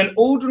 We're an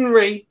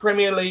ordinary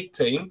Premier League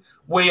team.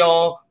 We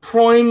are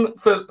prime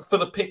for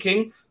the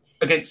picking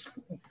against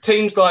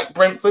teams like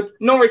Brentford,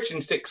 Norwich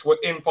in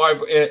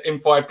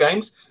five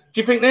games. Do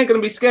you think they're going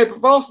to be scared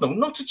of Arsenal?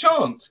 Not a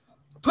chance.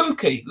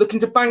 Pookie looking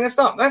to bang us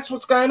up. That's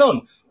what's going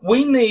on.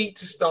 We need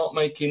to start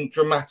making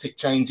dramatic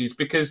changes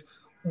because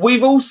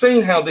we've all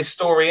seen how this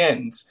story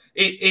ends.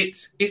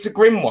 It's a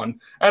grim one.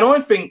 And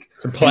I think...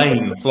 It's a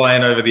plane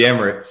flying over the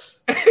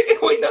Emirates.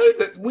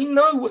 We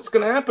know what's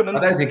going to happen. And,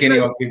 I don't think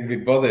anyone could be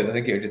bothered. I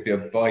think it would just be a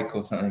bike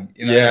or something.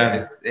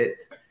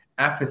 It's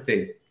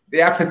apathy.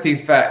 The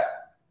apathy's back.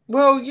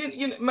 Well,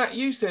 Matt,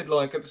 you said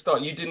like at the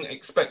start you didn't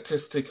expect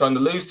us to kind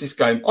of lose this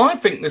game. I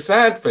think the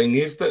sad thing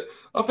is that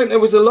I think there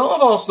was a lot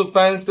of Arsenal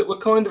fans that were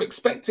kind of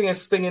expecting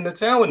us stinging the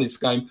towel in this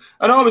game,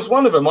 and I was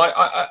one of them.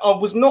 I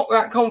was not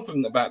that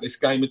confident about this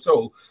game at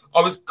all.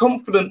 I was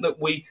confident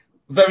that we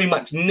very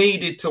much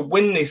needed to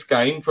win this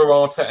game for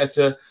Arteta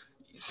to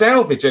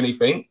salvage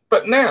anything.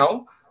 But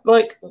now,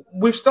 like,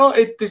 we've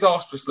started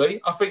disastrously.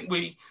 I think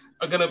we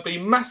are going to be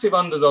massive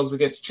underdogs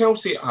against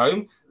Chelsea at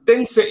home.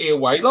 Then City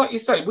away. Like you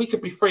say, we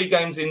could be 3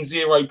 games in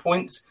 0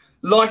 points.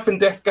 Life and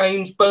death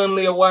games,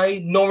 Burnley away,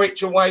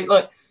 Norwich away.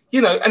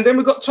 And then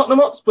we've got Tottenham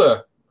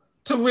Hotspur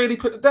to really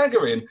put the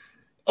dagger in.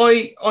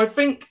 I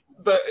think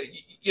that,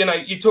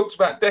 you talked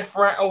about death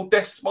rattle,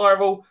 death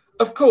spiral,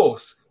 of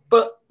course.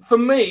 But for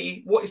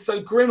me, what is so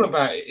grim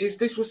about it is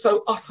this was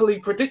so utterly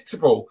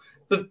predictable.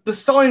 The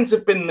signs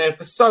have been there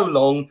for so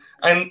long,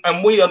 and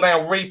we are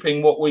now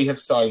reaping what we have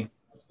sown.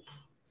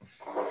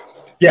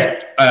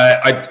 Yeah,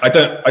 I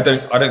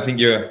don't think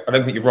you're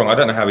wrong. I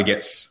don't know how he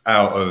gets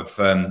out of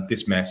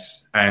this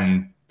mess.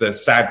 And the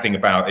sad thing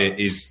about it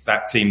is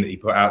that team that he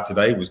put out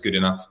today was good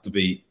enough to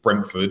beat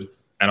Brentford.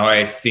 And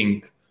I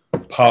think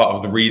part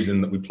of the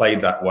reason that we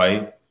played that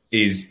way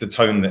is the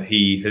tone that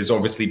he has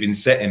obviously been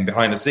setting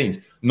behind the scenes.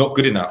 Not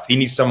good enough. He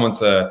needs someone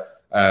to.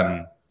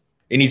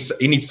 He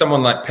needs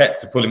someone like Pep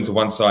to pull him to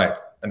one side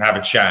and have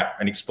a chat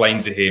and explain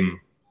to him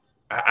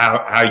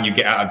how you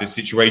get out of this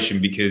situation,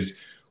 because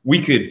we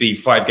could be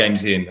 5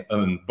 games in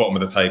and bottom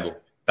of the table.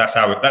 That's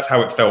how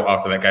it felt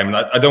after that game. And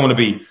I don't want to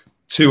be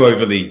too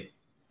overly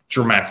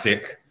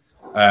dramatic,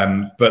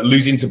 but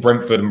losing to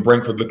Brentford and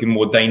Brentford looking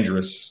more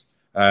dangerous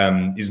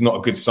is not a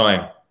good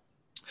sign.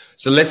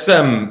 So let's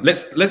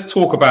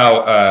talk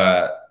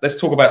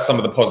about some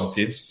of the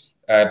positives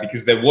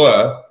because there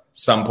were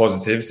some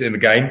positives in the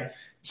game.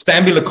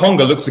 Sambi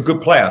Lokonga looks a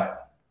good player.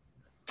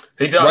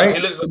 He does.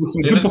 Right? There was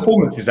some good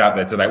performances out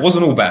there today. It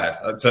wasn't all bad.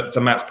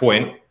 To Matt's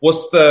point, what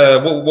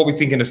are we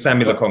thinking of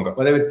Sambi Lokonga?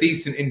 Well, they were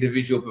decent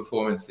individual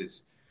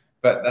performances,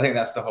 but I think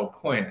that's the whole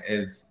point.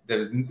 Is there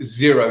was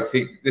 0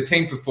 team. The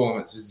team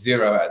performance was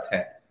 0 out of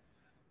 10,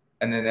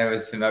 and then there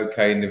was some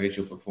okay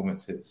individual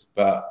performances.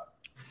 But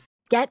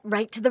get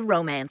right to the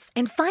romance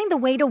and find the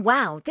way to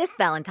wow this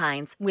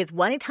Valentine's with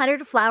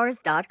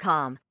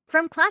 1-800-Flowers.com.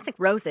 From classic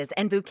roses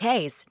and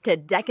bouquets to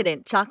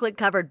decadent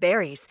chocolate-covered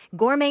berries,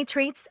 gourmet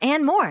treats,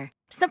 and more.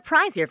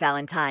 Surprise your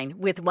Valentine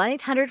with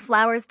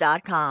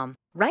 1-800-Flowers.com.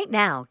 Right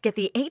now, get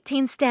the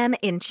 18-stem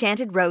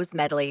Enchanted Rose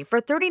Medley for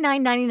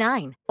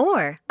 $39.99.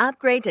 Or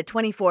upgrade to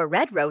 24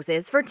 red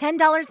roses for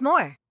 $10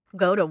 more.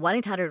 Go to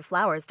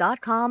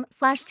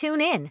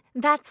 1-800-Flowers.com/tune-in.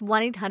 That's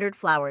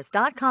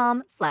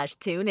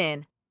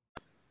 1-800-Flowers.com/tune-in.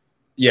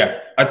 Yeah,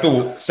 I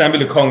thought Sambi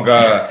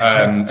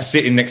Lokonga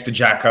sitting next to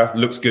Xhaka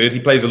looks good.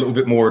 He plays a little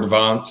bit more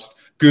advanced,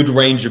 good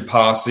range of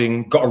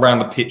passing, got around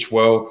the pitch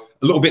well,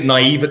 a little bit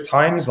naive at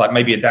times, like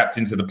maybe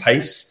adapting to the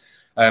pace.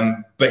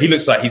 But he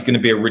looks like he's going to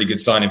be a really good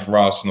signing for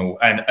Arsenal.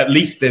 And at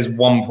least there's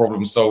one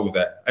problem solved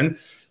there. And,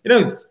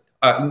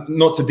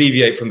 not to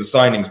deviate from the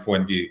signings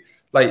point of view,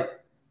 like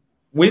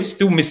we're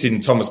still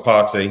missing Thomas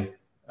Partey,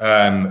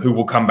 who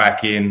will come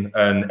back in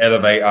and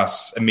elevate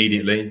us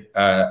immediately.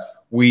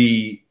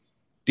 We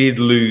did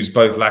lose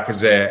both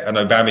Lacazette and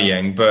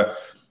Aubameyang, but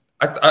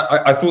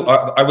I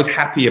thought I was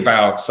happy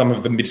about some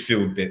of the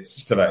midfield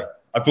bits today.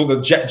 I thought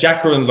that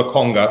Xhaka and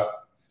Lokonga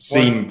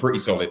seem pretty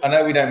solid. I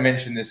know we don't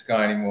mention this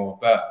guy anymore,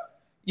 but,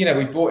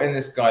 we brought in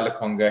this guy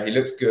Lokonga. He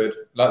looks good.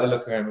 Like the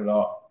look of him a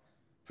lot.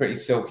 Pretty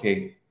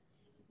silky.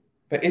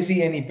 But is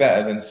he any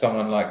better than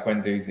someone like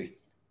Guendouzi?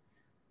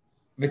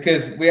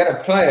 Because we had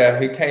a player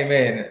who came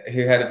in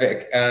who had a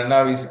bit, and I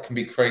know he can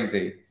be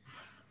crazy,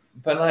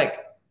 but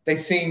it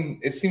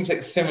seems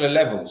like similar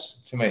levels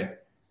to me.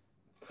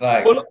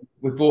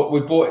 We bought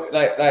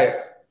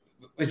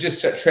we're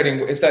just treading.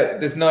 It's like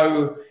there's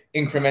no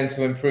incremental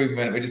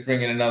improvement. We're just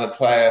bringing another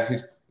player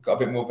who's got a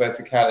bit more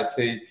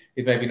verticality.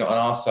 Who's maybe not an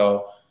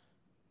arsehole.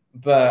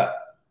 But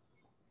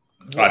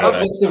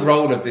what's the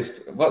role of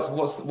this?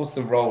 What's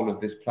the role of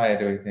this player?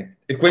 Do you think?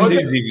 If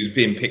Guendouzi was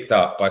being picked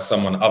up by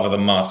someone other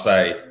than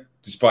Marseille,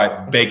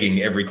 despite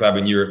begging every club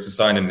in Europe to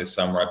sign him this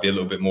summer, I'd be a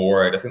little bit more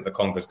worried. I think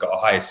Lokonga's got a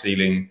higher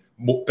ceiling,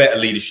 better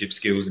leadership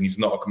skills, and he's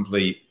not a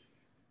complete,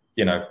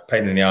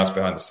 pain in the ass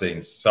behind the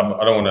scenes. So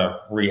I don't want to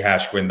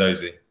rehash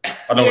Guendouzi.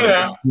 I don't want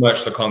to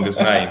smirch Lokonga's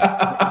name.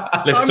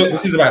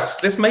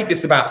 Let's make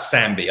this about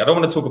Sambi. I don't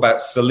want to talk about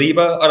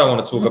Saliba. I don't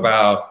want to talk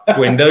about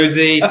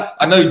Guendouzi.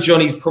 I know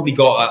Johnny's probably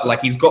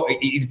got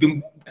he's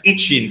been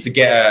itching to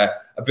get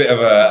a bit of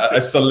a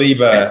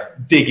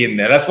Saliba dig in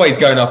there. That's why he's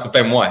going after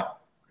Ben White.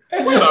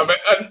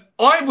 And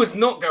I was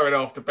not going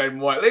after Ben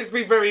White. Let's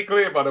be very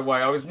clear, by the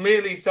way. I was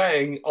merely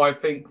saying I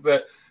think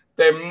that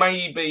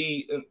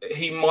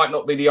he might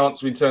not be the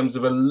answer in terms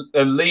of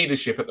a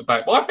leadership at the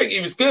back. But I think he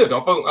was good. I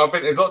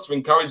think there's lots of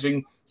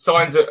encouraging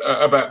signs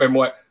about Ben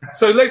White.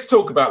 So let's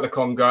talk about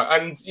Lokonga.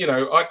 And,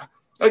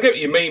 I get what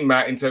you mean,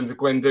 Matt, in terms of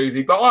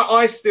Guendouzi. But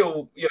I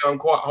still, I'm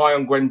quite high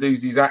on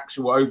Guendouzi's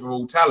actual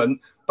overall talent.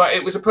 But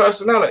it was a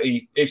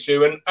personality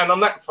issue. And on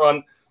that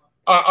front,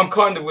 I'm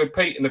kind of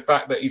repeating the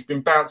fact that he's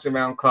been bouncing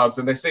around clubs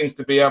and there seems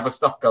to be other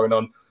stuff going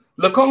on.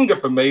 Lokonga,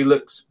 for me,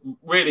 looks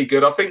really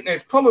good. I think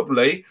there's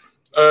probably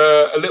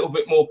a little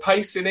bit more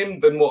pace in him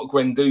than what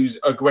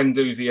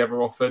Guendouzi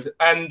ever offered.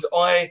 And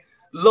I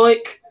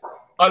like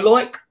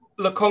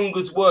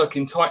Lokonga's work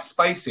in tight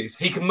spaces.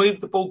 He can move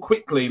the ball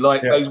quickly,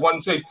 those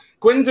 1-2s.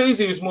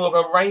 Guendouzi was more of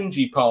a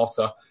rangy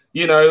passer,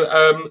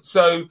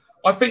 so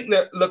I think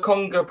that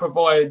Lokonga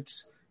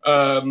provides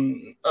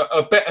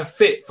a better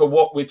fit for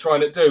what we're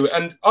trying to do.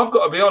 And I've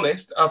got to be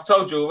honest, I've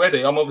told you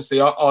already, I'm obviously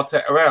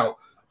Arteta out.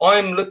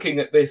 I'm looking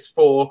at this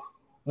for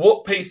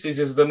what pieces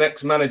is the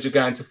next manager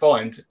going to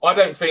find. I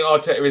don't think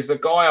Arteta is the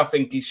guy. I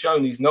think he's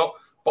shown he's not.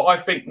 But I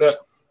think that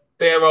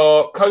there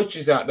are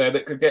coaches out there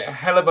that could get a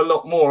hell of a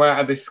lot more out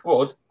of this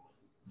squad,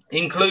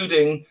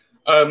 including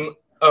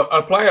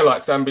a player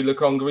like Sambi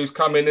Lokonga, who's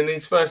come in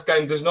his first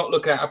game does not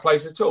look out of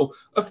place at all.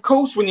 Of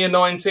course, when you're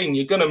 19,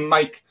 you're going to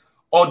make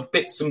odd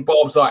bits and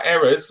bobs like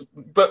errors.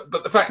 But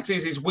the fact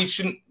is we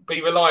shouldn't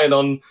be relying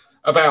on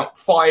about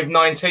 5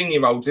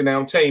 19-year-olds in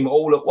our team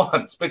all at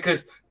once,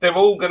 because they're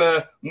all going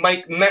to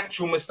make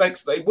natural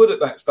mistakes they would at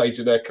that stage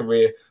of their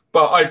career.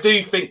 But I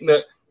do think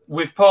that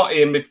with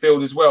Partey in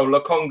midfield as well,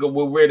 Lokonga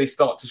will really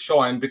start to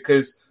shine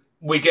because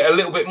we get a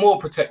little bit more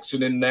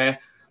protection in there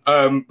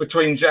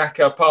between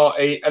Xhaka,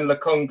 Partey and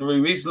Lokonga,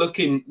 who is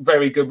looking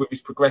very good with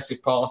his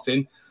progressive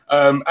passing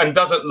and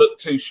doesn't look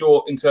too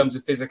short in terms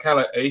of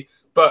physicality.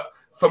 But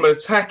from an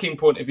attacking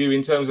point of view,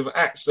 in terms of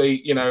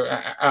actually,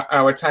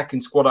 our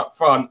attacking squad up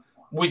front,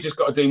 we just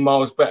got to do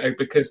miles better,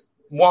 because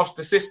whilst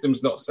the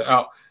system's not set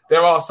up,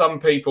 there are some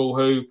people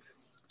who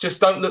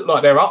just don't look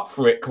like they're up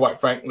for it, quite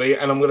frankly.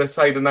 And I'm going to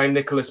say the name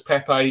Nicolas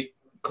Pepe,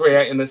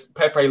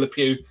 Pepe Le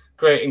Pew,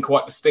 creating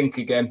quite the stink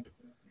again.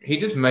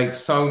 He just makes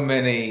so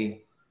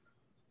many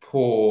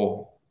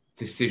poor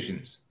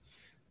decisions.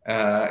 We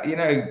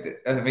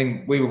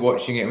were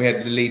watching it. We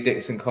had the Lee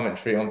Dixon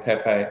commentary on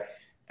Pepe.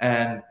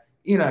 And,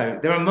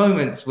 there are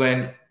moments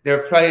when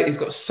he's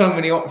got so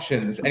many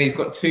options and he's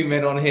got 2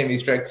 men on him.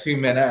 He's dragged 2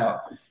 men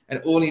out.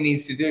 And all he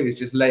needs to do is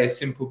just lay a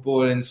simple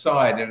ball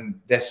inside and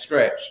they're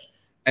stretched.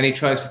 And he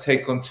tries to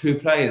take on 2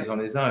 players on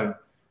his own.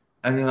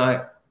 And you're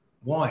like,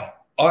 why?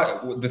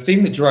 The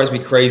thing that drives me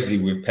crazy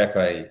with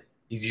Pepe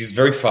is he's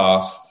very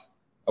fast.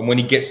 And when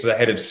he gets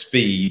ahead of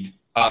speed,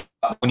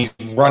 when he's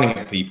running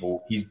at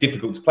people, he's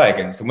difficult to play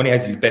against. And when he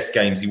has his best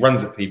games, he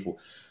runs at people.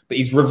 But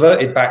he's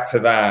reverted back to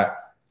that,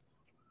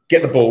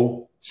 get the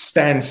ball,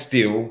 stand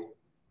still,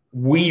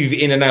 weave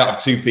in and out of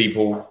 2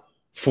 people,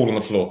 fall on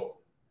the floor.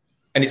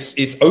 And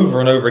it's over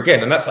and over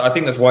again. And I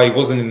think that's why he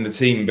wasn't in the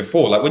team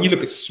before. Like when you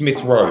look at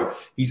Smith Rowe,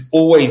 he's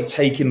always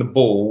taking the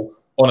ball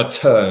on a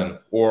turn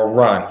or a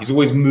run. He's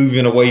always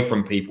moving away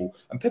from people.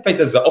 And Pepe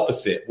does the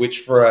opposite, which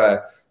for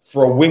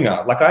a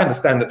winger, like I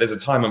understand that there's a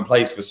time and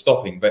place for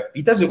stopping, but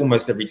he does it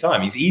almost every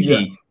time. He's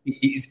easy.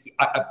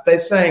 Yeah.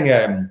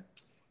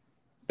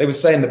 They were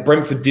saying that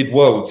Brentford did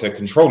well to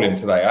control him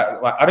today.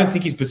 I don't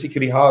think he's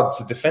particularly hard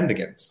to defend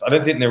against. I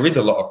don't think there is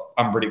a lot of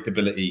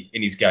unpredictability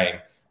in his game.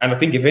 And I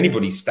think if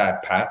anybody's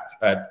stat pads,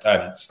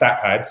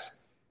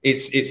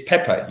 it's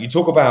Pepe. You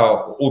talk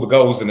about all the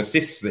goals and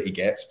assists that he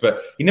gets,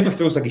 but he never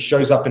feels like he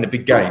shows up in a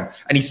big game.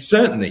 And he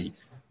certainly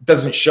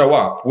doesn't show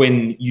up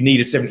when you need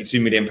a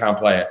 £72 million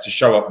player to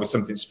show up with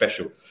something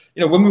special.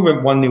 When we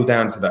went 1-0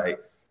 down today,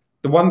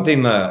 the one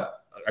thing that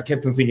I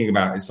kept on thinking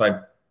about is like,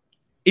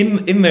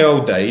 in the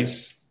old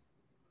days,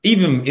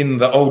 even in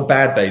the old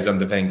bad days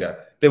under Wenger,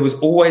 there was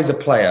always a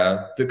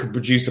player that could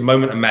produce a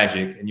moment of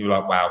magic, and you were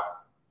like, wow,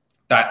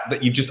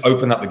 that you just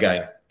open up the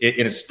game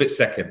in a split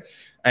second.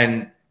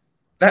 And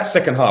that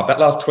second half, that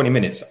last 20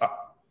 minutes,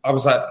 I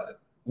was like,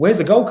 where's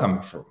the goal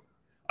coming from?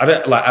 I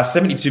don't like our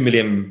 £72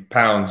 million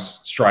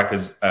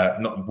strikers,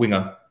 not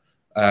winger,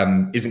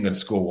 isn't going to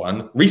score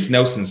one. Reece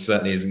Nelson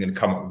certainly isn't going to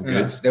come up with the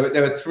goods. There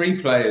were 3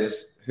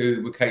 players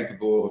who were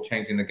capable of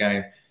changing the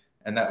game,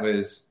 and that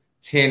was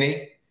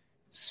Tierney,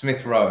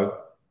 Smith Rowe,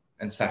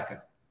 and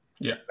Saka.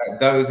 Yeah,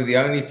 those are the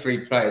only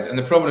 3 players. And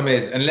the problem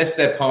is, unless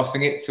they're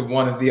passing it to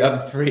one of the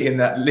other 3 in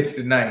that list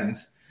of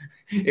names,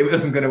 it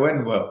wasn't going to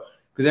end well.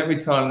 Because every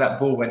time that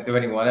ball went to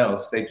anyone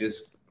else, they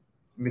just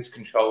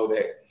miscontrolled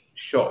it,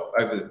 shot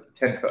over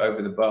 10 foot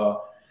over the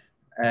bar,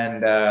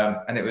 and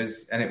it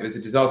was a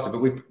disaster.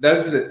 But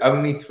those are the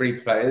only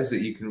 3 players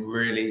that you can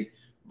really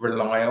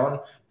rely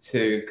on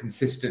to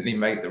consistently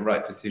make the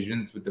right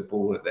decisions with the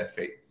ball at their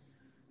feet.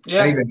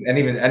 Yeah,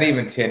 and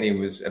even Tierney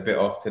was a bit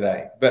off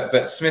today.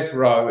 But Smith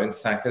Rowe and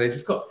Saka, they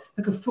just got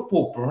like a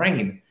football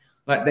brain.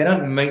 Like they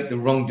don't make the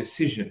wrong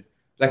decision.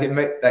 Like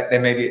they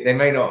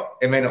may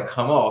not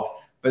come off,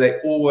 but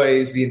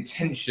the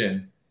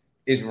intention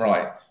is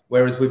right.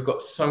 Whereas we've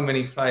got so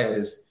many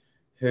players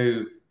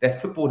who their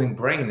footballing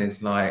brain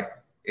is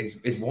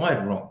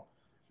wired wrong.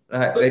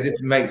 They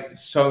just make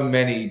so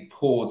many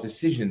poor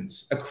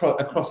decisions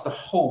across the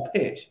whole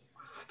pitch.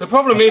 The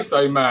problem is,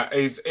 though, Matt,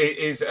 is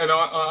and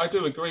I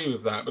do agree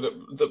with that. But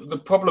the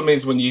problem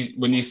is when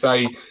you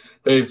say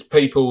there's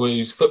people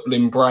whose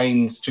footballing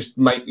brains just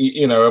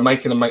are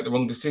making them make the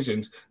wrong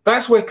decisions.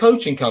 That's where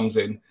coaching comes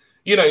in.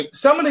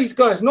 Some of these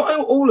guys, not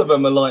all of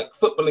them are like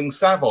footballing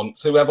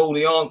savants who have all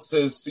the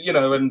answers,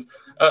 and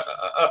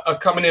are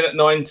coming in at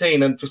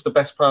 19 and just the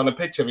best player on the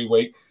pitch every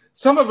week.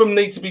 Some of them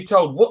need to be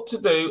told what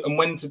to do and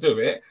when to do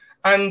it.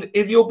 And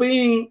if you're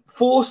being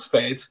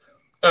force-fed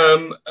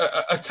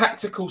a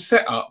tactical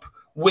setup,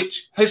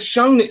 which has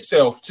shown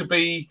itself to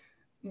be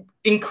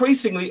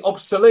increasingly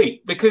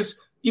obsolete, because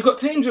you've got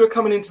teams who are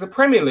coming into the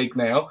Premier League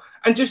now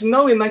and just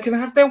knowing they can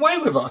have their way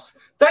with us.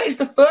 That is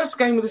the first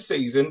game of the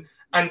season.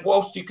 And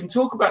whilst you can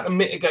talk about the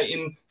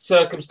mitigating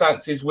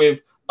circumstances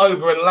with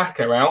Ober and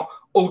Laka out,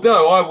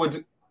 although I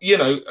would,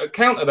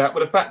 counter that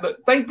with the fact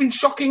that they've been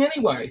shocking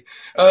anyway.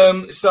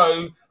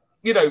 So,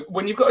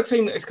 when you've got a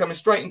team that is coming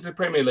straight into the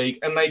Premier League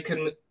and they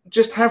can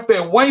just have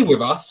their way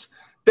with us,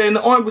 then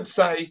I would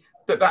say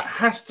that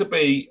has to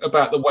be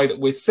about the way that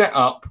we're set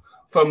up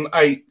from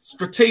a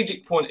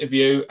strategic point of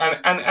view,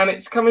 and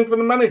it's coming from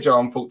the manager,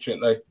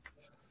 unfortunately.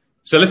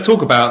 So let's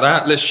talk about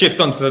that. Let's shift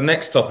on to the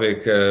next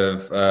topic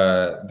of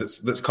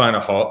that's kind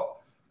of hot.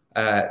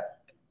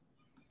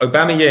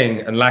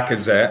 Aubameyang and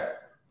Lacazette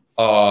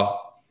are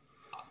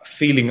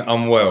feeling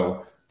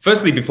unwell.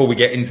 Firstly, before we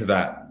get into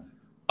that,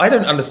 I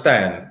don't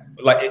understand.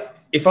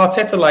 If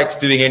Arteta likes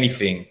doing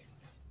anything,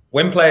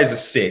 when players are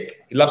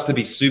sick, he loves to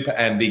be super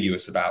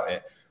ambiguous about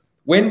it.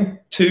 When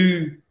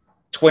two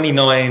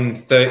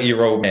 29,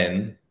 30-year-old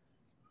men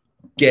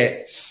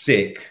get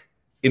sick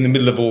in the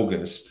middle of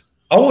August,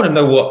 I want to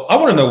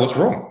know what's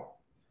wrong.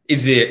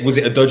 Was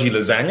it a dodgy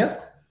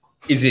lasagna?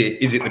 Is it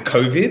the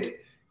COVID?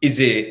 Is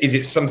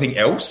it something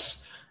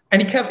else?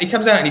 And he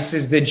comes out and he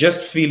says they're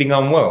just feeling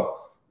unwell.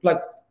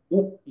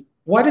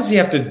 Why does he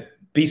have to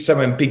be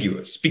so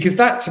ambiguous? Because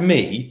that, to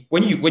me,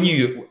 when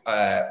you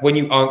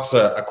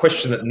answer a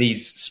question that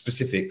needs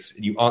specifics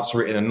and you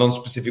answer it in a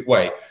non-specific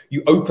way,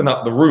 you open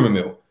up the rumor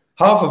mill.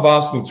 Half of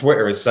Arsenal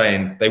Twitter is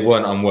saying they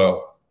weren't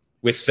unwell.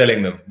 We're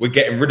selling them. We're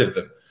getting rid of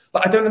them.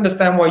 I don't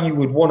understand why you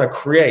would want to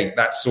create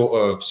that sort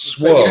of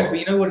swirl. But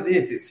you know what it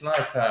is? It's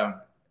like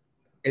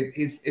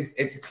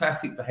it's a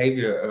classic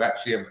behavior of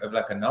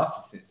like a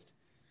narcissist,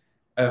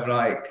 of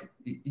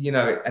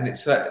and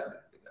it's like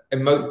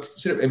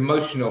sort of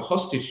emotional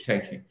hostage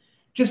taking.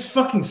 Just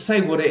fucking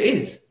say what it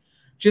is.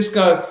 Just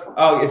go,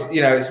 oh,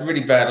 it's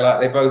really bad. Like,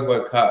 they both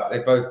woke up. They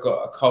both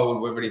got a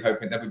cold. We're really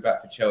hoping they'll be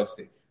back for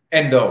Chelsea.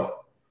 End of.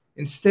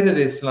 Instead of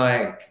this,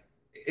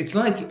 it's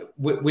like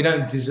we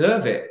don't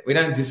deserve it. We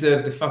don't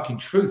deserve the fucking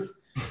truth.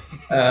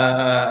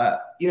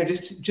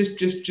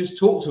 Just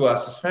talk to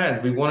us as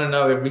fans. We want to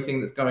know everything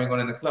that's going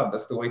on in the club.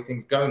 That's the way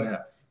things go now.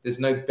 There's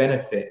no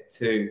benefit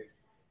to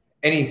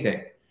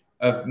anything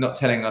of not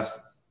telling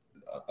us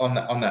on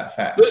that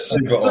fact.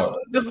 Super odd.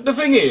 The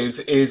thing is,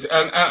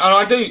 and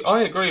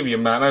I agree with you,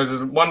 man. There's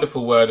a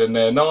wonderful word in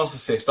there,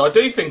 narcissist. I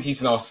do think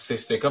he's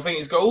narcissistic. I think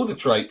he's got all the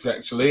traits,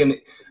 actually, and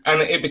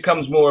it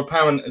becomes more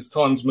apparent as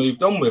time's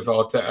moved on with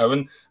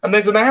Arteta. And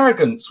there's an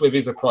arrogance with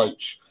his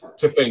approach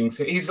to things.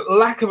 His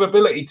lack of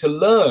ability to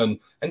learn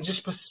and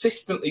just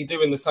persistently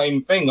doing the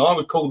same thing, I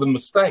would call them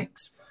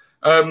mistakes,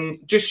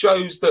 just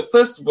shows that,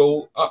 first of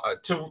all,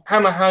 to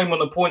hammer home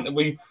on a point that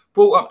we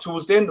brought up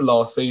towards the end of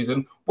last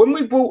season, when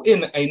we brought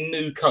in a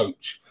new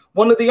coach,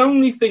 one of the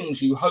only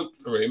things you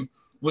hoped for him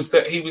was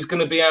that he was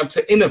going to be able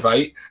to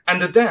innovate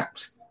and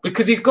adapt,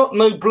 because he's got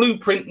no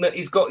blueprint, that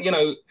he's got,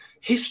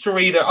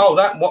 history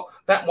that,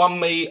 that won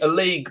me a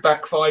league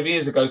back 5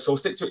 years ago, so I'll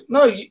stick to it.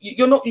 No,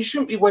 you're not. You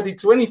shouldn't be wedded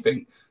to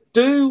anything.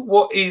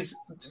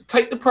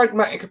 Take the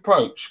pragmatic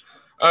approach,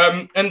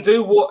 and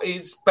do what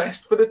is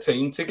best for the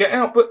team to get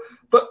out.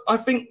 But I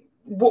think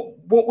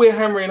what we're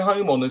hammering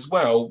home on as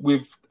well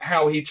with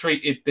how he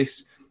treated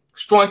this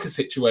striker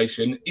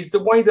situation is the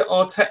way that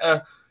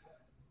Arteta,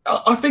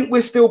 I think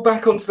we're still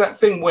back onto that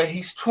thing where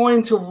he's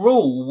trying to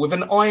rule with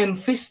an iron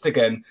fist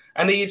again,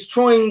 and he is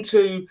trying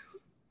to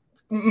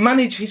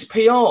manage his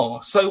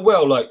PR so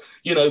well.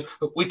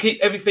 We keep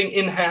everything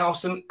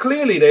in-house, and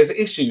clearly there's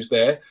issues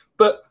there,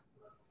 but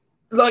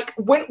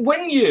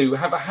when you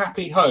have a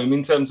happy home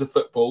in terms of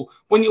football,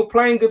 when you're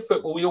playing good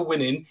football, you're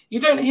winning, you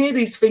don't hear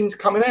these things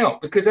coming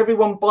out because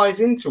everyone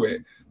buys into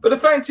it. But the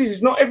fact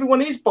is not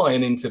everyone is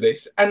buying into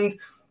this. And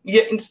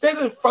yet, instead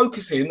of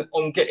focusing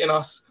on getting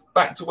us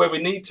back to where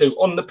we need to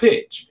on the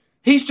pitch,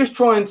 he's just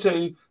trying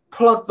to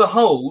plug the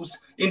holes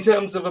in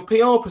terms of a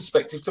PR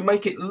perspective to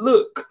make it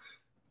look,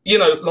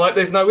 like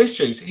there's no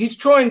issues. He's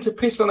trying to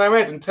piss on our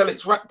head and tell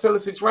us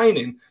it's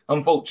raining,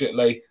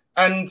 unfortunately.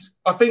 And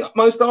I think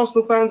most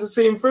Arsenal fans are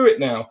seeing through it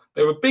now.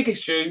 There are big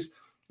issues.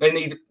 They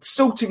need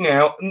sorting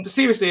out and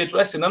seriously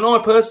addressing. And I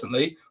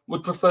personally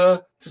would prefer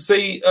to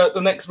see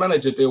the next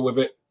manager deal with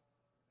it.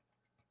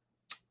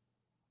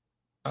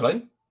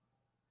 Hello?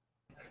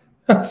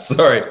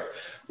 Sorry,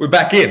 we're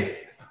back in.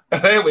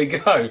 There we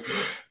go.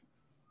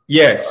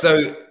 Yeah,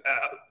 so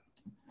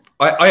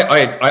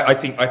I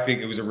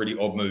think it was a really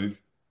odd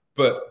move.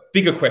 But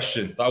bigger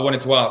question that I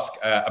wanted to ask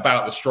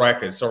about the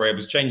strikers. Sorry, I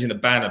was changing the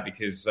banner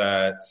because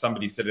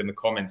somebody said in the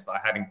comments that I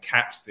had in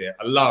caps there.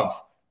 I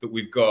love that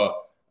we've got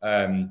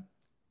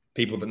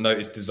people that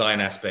notice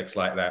design aspects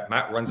like that.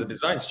 Matt runs a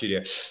design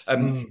studio.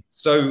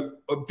 So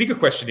a bigger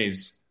question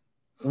is,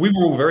 we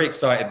were all very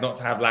excited not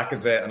to have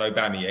Lacazette and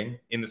Aubameyang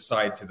in the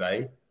side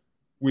today.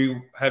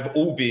 We have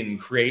all been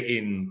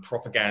creating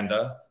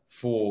propaganda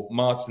for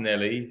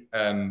Martinelli,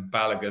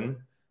 Balogun,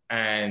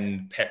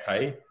 and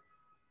Pepe.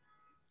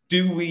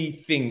 Do we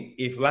think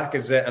if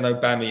Lacazette and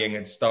Aubameyang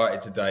had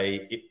started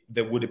today,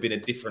 there would have been a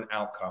different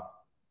outcome?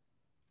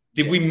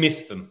 Did we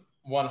miss them?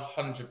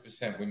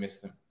 100% we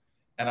missed them.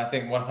 And I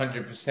think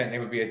 100% it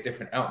would be a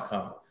different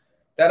outcome.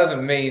 That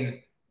doesn't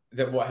mean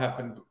that what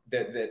happened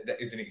that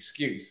is an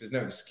excuse. There's no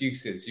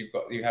excuses.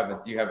 You have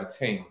a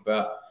team.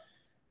 But,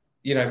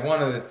 you know,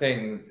 one of the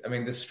things, I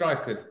mean, the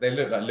strikers, they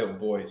look like little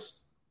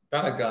boys.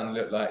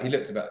 Balogun he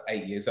looked about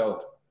 8 years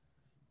old.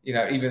 You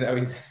know, even though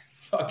he's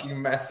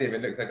fucking massive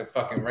and looks like a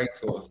fucking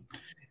racehorse,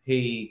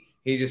 he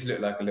just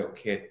looked like a little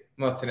kid.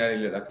 Martinelli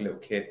looked like a little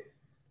kid.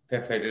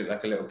 Pepe looked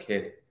like a little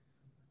kid.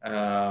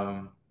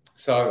 And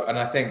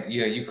I think,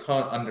 you know, you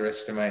can't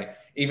underestimate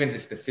even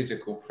just the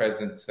physical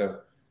presence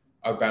of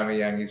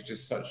Aubameyang. Is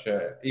just such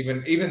a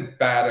even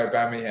bad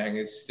Aubameyang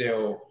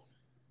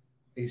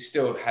he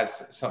still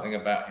has something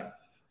about him.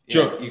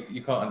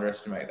 You can't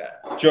underestimate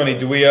that. Johnny,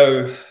 do we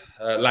owe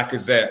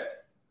Lacazette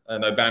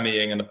and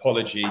Aubameyang an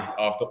apology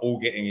after all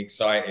getting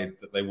excited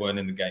that they weren't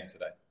in the game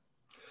today?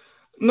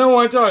 No,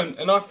 I don't.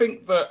 And I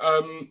think that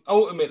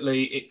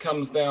ultimately it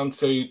comes down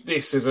to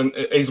this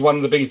is one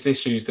of the biggest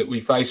issues that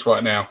we face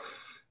right now.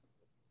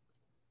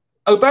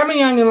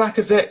 Aubameyang and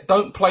Lacazette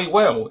don't play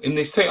well in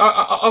this team.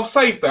 I'll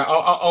save that.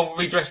 I'll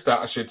redress that,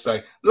 I should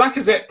say.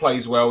 Lacazette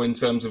plays well in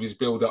terms of his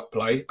build-up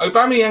play.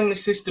 Aubameyang,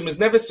 this system has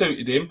never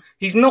suited him.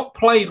 He's not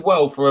played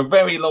well for a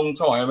very long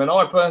time. And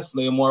I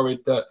personally am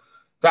worried that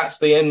that's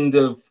the end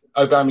of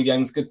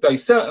Aubameyang's good day,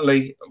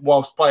 certainly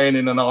whilst playing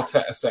in an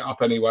Arteta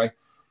setup anyway.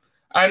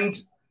 And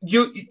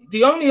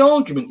the only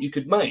argument you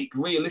could make,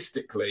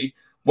 realistically,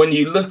 when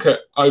you look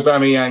at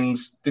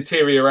Aubameyang's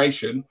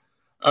deterioration,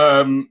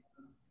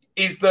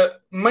 is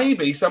that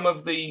maybe some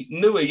of the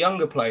newer,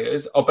 younger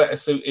players are better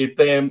suited.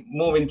 They're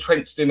more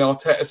entrenched in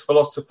Arteta's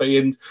philosophy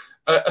and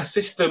a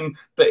system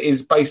that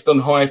is based on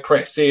high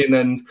pressing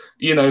and,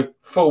 you know,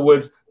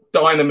 forward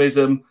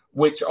dynamism,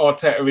 which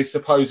Arteta is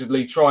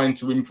supposedly trying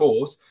to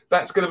enforce.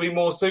 That's going to be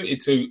more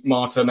suited to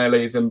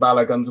Martinelli's and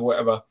Balogun's or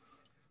whatever.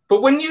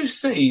 But when you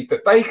see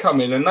that they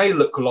come in and they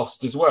look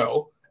lost as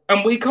well,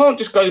 and we can't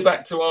just go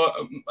back to our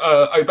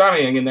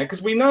Aubameyang in there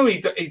because we know he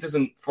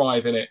doesn't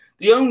thrive in it.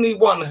 The only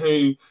one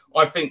who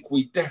I think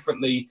we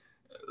definitely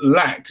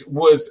lacked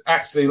was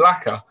actually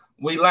Laka.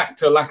 We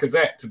lacked a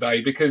Lacazette today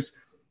because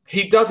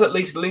he does at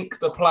least link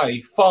the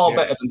play far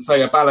better than,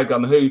 say, a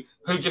Balogun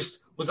who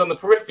just was on the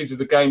peripheries of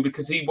the game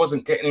because he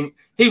wasn't getting him.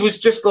 He was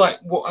just like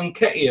what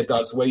Nketiah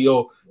does, where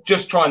you're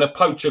just trying to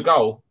poach a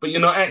goal, but you're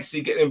not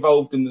actually getting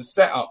involved in the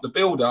setup, the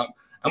build-up.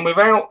 And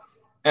without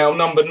our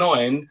number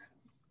 9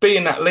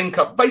 being that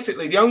link-up,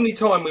 basically the only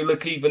time we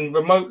look even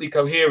remotely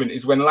coherent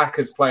is when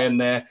Laka's playing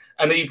there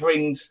and he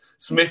brings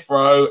Smith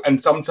Rowe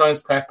and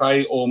sometimes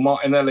Pepe or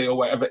Martinelli or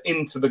whatever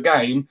into the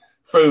game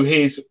through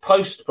his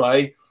post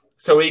play,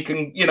 so he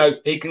can, you know,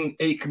 he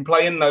can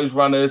play in those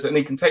runners and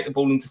he can take the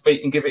ball into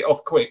feet and give it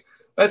off quick.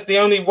 That's the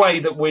only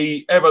way that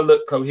we ever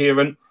look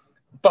coherent.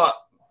 But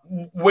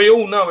we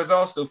all know as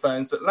Arsenal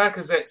fans that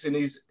Lacazette's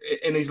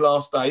in his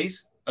last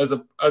days as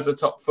a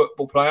top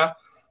football player.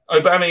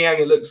 Aubameyang,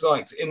 it looks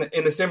like, in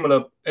a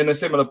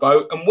similar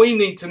boat, and we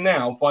need to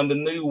now find a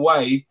new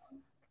way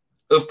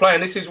of playing.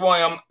 This is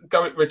why I'm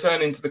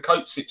returning to the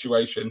coach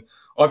situation.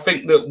 I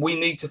think that we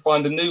need to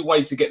find a new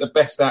way to get the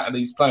best out of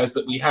these players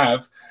that we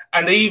have.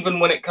 And even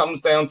when it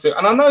comes down to,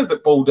 and I know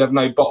that Bald have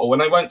no bottle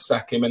and they won't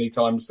sack him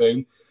anytime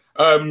soon,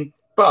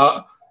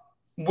 but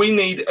we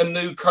need a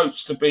new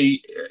coach to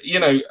be,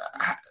 you know,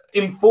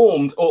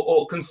 informed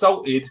or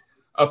consulted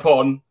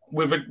upon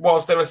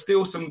whilst there are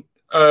still some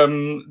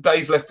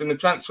days left in the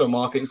transfer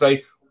market, and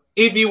say,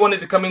 if you wanted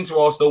to come into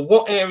Arsenal,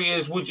 what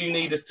areas would you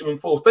need us to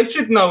enforce? They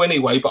should know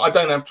anyway, but I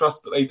don't have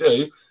trust that they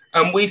do.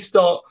 And we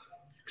start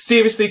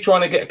seriously trying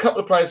to get a couple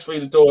of players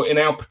through the door in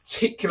our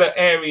particular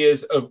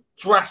areas of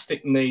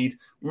drastic need.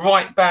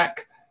 Right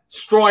back,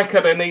 striker,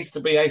 there needs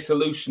to be a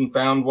solution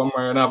found one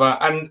way or another,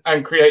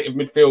 and creative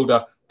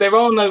midfielder. There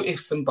are no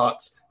ifs and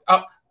buts.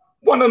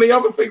 One of the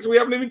other things we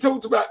haven't even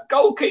talked about,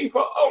 goalkeeper.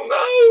 Oh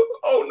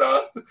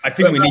no. I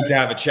think we need to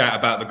have a chat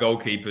about the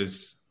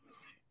goalkeepers,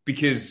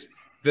 because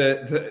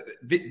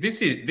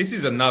this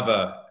is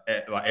another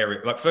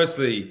area. Like,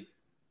 firstly,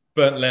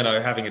 Bernd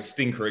Leno having a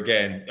stinker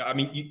again. I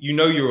mean, you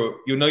know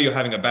you're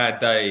having a bad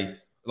day.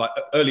 Like,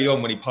 early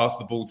on when he passed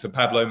the ball to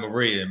Pablo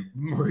Mari, and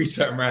Mari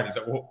turned around and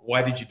said,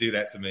 "Why did you do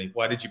that to me?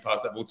 Why did you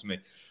pass that ball to me?"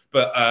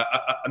 But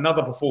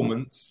another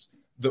performance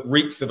that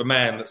reeks of a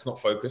man that's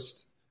not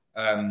focused.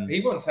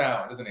 He wants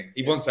out, doesn't he?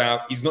 He wants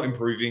out. He's not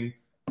improving.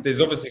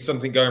 There's obviously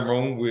something going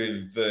wrong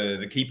with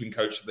the keeping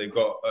coach that they've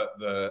got at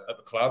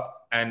the club.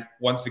 And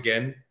once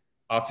again,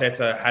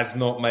 Arteta has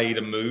not made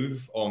a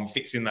move on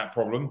fixing that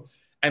problem.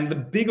 And the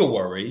bigger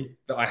worry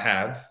that I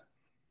have,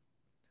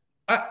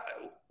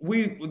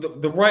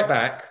 the right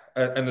back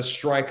and the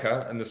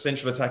striker and the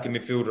central attacking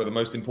midfielder are the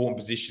most important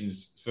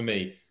positions for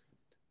me.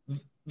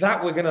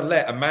 That we're going to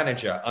let a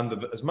manager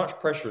under as much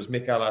pressure as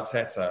Mikel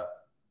Arteta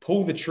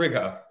pull the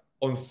trigger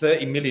on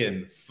 30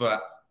 million for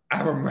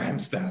Aaron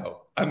Ramsdale.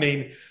 I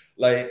mean,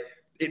 like,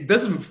 it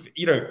doesn't,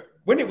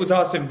 when it was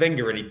Arsene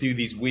Wenger and he'd do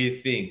these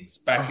weird things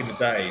back in the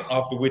day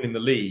after winning the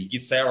league,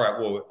 you'd say, all right,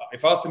 well,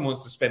 if Arsene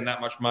wants to spend that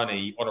much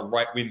money on a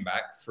right wing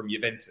back from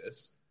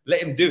Juventus,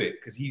 let him do it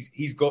because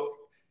he's got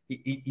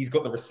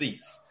the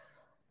receipts.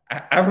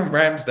 Aaron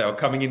Ramsdale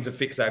coming in to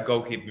fix our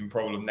goalkeeping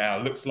problem now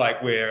looks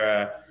like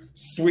we're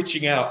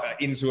switching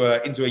out into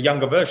a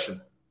younger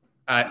version,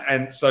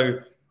 and so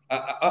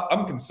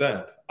I'm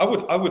concerned. I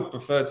would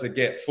prefer to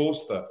get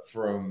Forster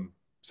from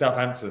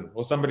Southampton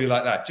or somebody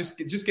like that.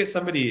 Just get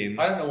somebody in.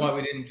 I don't know why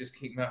we didn't just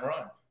keep Matt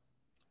Ryan.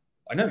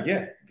 I know,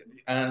 yeah,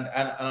 and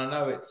I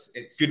know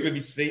it's good with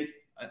his feet,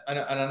 and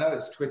I know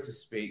it's Twitter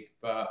speak,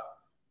 but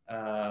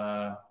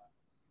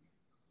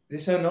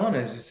this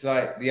Onana is just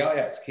like the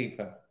Ajax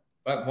keeper.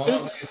 Like, why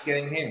aren't we just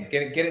getting him?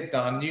 Get it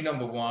done. New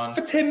number one.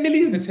 For 10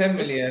 million. For 10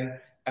 million.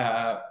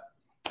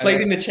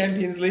 Played in the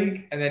Champions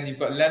League. And then you've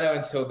got Leno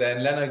until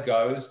then. Leno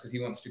goes because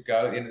he wants to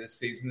go at the end of the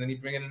season. Then you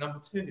bring in a number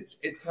two.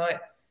 It's like,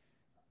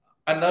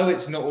 I know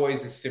it's not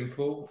always as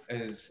simple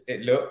as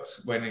it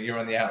looks when you're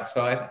on the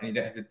outside and you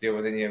don't have to deal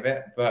with any of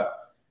it. But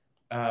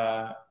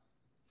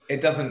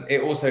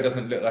it also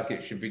doesn't look like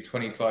it should be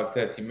 25,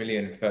 30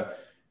 million for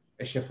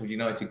a Sheffield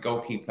United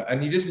goalkeeper.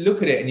 And you just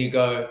look at it and you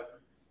go,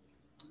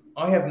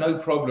 I have no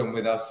problem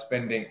with us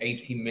spending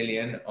 80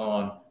 million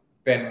on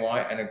Ben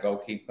White and a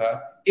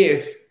goalkeeper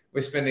if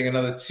we're spending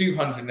another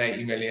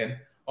 280 million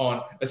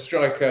on a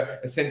striker,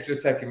 a central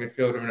attacking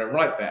midfielder, and a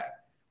right back.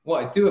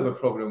 What I do have a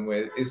problem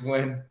with is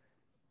when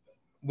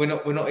we're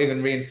not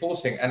even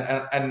reinforcing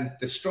and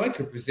the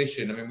striker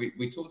position. I mean,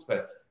 we talked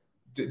about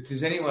it.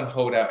 Does anyone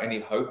hold out any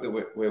hope that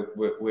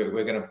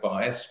we're going to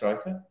buy a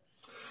striker?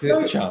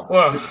 No chance.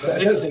 Well,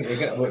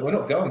 we're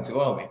not going to,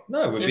 are we?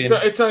 No,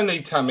 it's only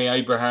Tammy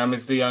Abraham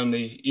is the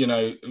only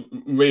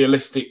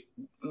realistic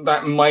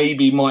that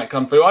maybe might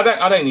come through. I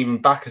don't even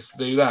back us to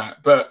do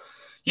that, but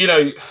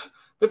the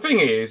thing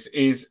is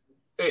it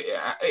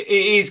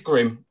is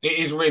grim. It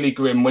is really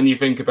grim when you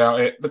think about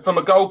it. But from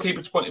a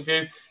goalkeeper's point of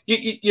view,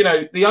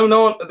 the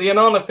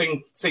Onana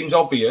thing seems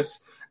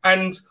obvious,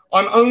 and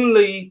I'm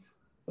only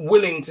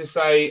willing to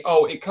say,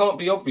 it can't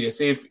be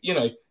obvious if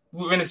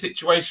we're in a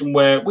situation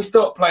where we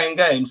start playing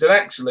games and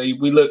actually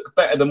we look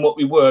better than what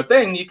we were.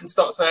 Then you can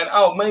start saying,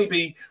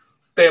 maybe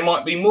there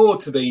might be more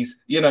to these,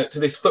 to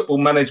this football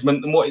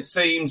management than what it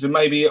seems. And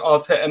maybe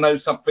Arteta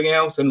knows something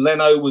else. And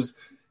Leno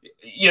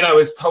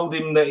has told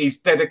him that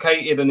he's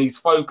dedicated and he's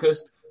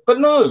focused.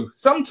 But no,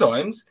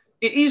 sometimes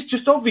it is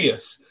just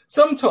obvious.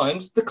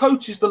 Sometimes the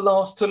coach is the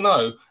last to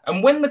know.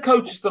 And when the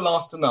coach is the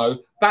last to know,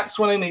 that's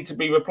when they need to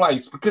be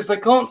replaced because they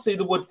can't see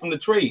the wood from the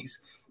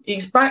trees.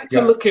 He's back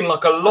to looking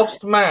like a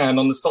lost man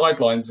on the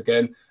sidelines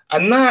again.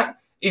 And that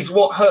is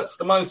what hurts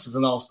the most as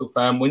an Arsenal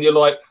fan when you're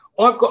like,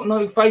 I've got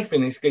no faith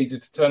in this geezer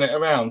to turn it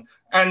around.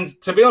 And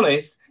to be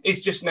honest, it's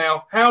just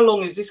now, how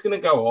long is this going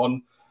to go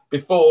on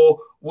before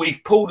we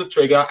pull the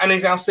trigger? And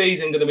is our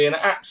season going to be an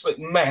absolute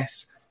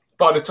mess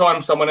by the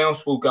time someone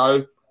else will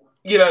go?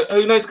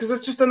 Who knows? Because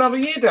it's just another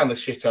year down the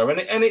shitter.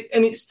 And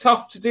it's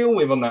tough to deal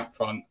with on that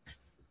front.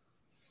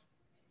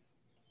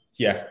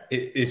 Yeah,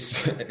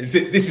 this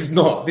is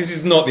not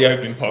the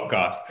opening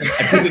podcast.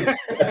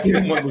 I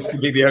didn't want this to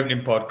be the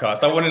opening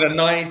podcast. I wanted a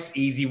nice,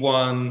 easy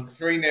one.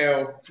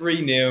 3-0.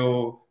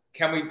 3-0.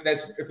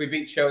 If we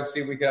beat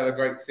Chelsea, we could have a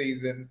great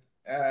season.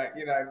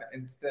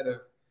 Instead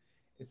of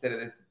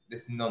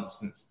this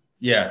nonsense.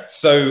 Yeah.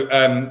 So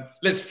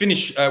let's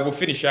finish. We'll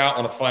finish out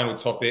on a final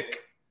topic.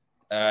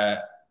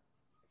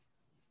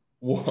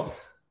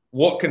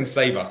 What can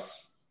save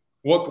us?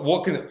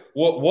 What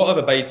are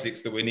the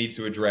basics that we need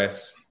to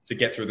address to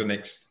get through the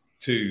next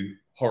two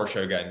horror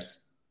show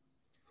games?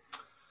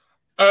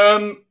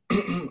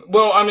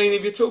 Well, I mean,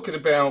 if you're talking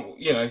about,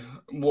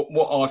 what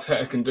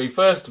Arteta can do,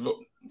 first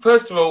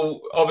of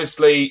all,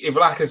 obviously, if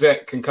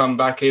Lacazette can come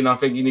back in, I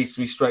think he needs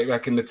to be straight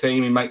back in the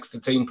team. He makes the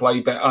team play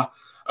better.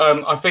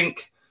 I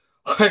think,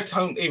 I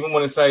don't even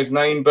want to say his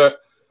name, but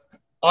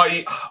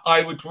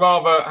I would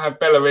rather have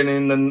Bellerin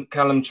in than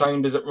Callum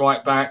Chambers at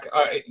right back.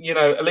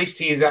 At least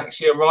he is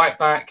actually a right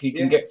back. He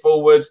can get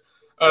forward.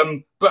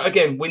 But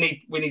again, we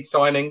need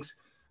signings.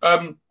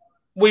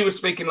 We were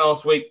speaking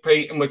last week,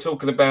 Pete, and we're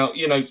talking about,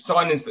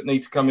 signings that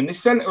need to come in.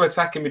 This centre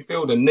attacking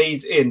midfielder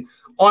needs in.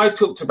 I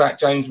talked about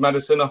James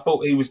Maddison. I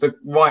thought he was the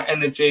right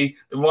energy,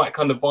 the right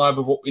kind of vibe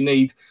of what we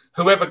need.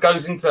 Whoever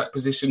goes into that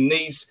position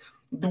needs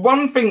the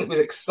one thing that was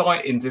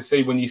exciting to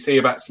see when you see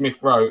about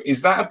Smith Rowe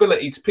is that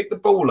ability to pick the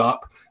ball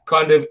up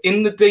kind of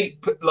in the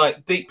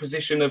deep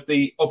position of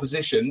the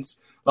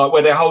oppositions, like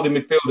where they're holding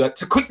midfielder,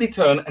 to quickly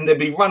turn and then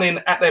be running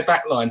at their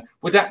back line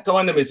with that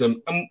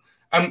dynamism.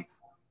 And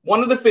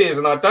one of the fears,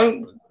 and I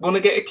don't want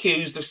to get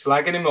accused of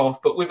slagging him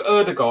off, but with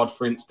Ødegaard,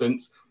 for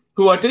instance,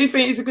 who I do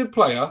think is a good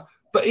player,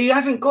 but he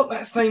hasn't got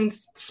that same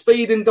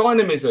speed and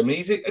dynamism.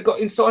 He's got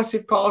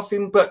incisive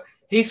passing, but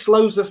he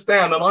slows us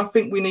down. And I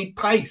think we need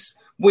pace.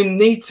 We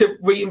need to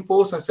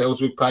reinforce ourselves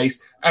with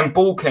pace and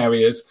ball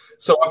carriers.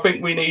 So I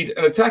think we need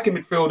an attacking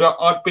midfielder.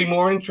 I'd be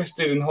more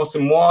interested in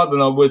Hossemoir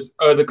than I would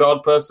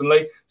Ødegaard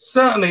personally.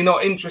 Certainly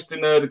not interested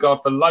in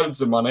Ødegaard for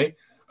loads of money,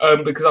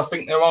 because I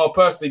think there are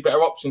personally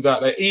better options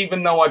out there,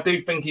 even though I do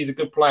think he's a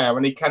good player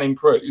and he can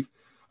improve.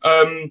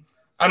 And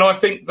I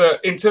think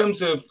that in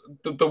terms of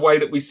the way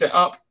that we set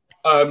up,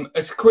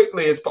 as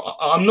quickly as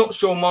I'm not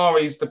sure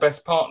Mari's the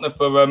best partner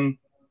for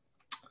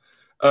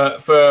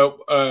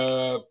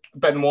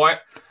Ben White,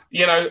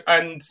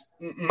 and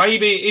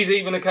maybe it is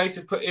even a case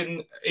of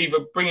either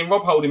bringing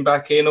Rob Holding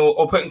back in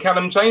or putting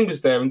Callum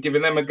Chambers there and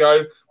giving them a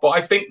go. But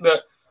I think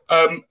that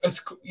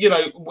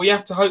we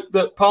have to hope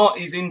that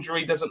Partey's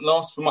injury doesn't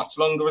last for much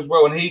longer as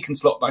well, and he can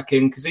slot back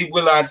in because he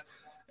will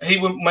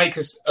make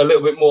us a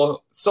little bit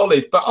more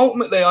solid. But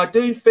ultimately, I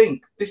do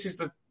think this is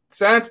the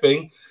sad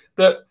thing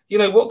that,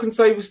 what can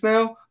save us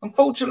now?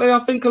 Unfortunately, I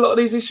think a lot of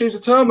these issues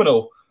are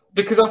terminal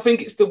because I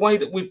think it's the way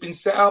that we've been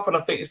set up and I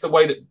think it's the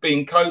way that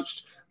being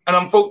coached. And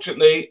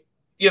unfortunately,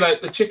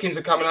 the chickens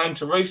are coming home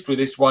to roost with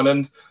this one.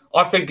 And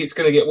I think it's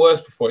going to get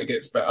worse before it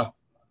gets better.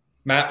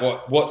 Matt,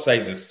 what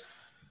saves us?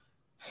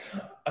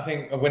 I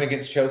think a win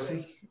against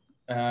Chelsea.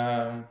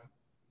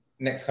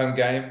 Next home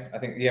game, I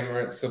think the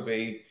Emirates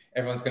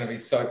everyone's going to be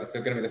soaked. It's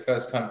going to be the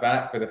first time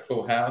back with a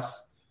full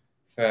house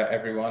for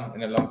everyone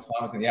in a long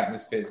time. I think the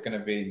atmosphere is going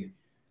to be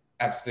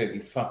absolutely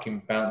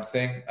fucking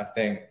bouncing. I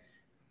think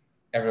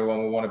everyone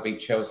will want to beat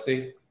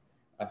Chelsea.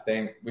 I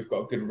think we've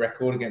got a good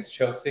record against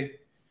Chelsea.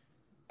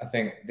 I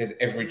think there's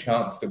every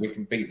chance that we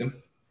can beat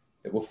them,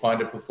 that we'll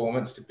find a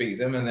performance to beat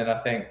them. And then I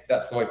think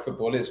that's the way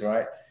football is,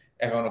 right?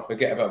 Everyone will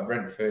forget about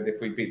Brentford if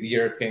we beat the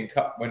European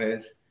Cup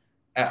winners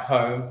at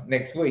home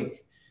next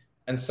week.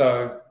 And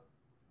so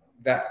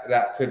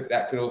that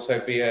could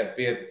also be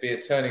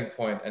a turning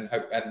point, and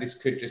this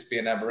could just be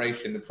an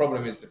aberration. The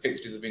problem is the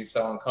fixtures have been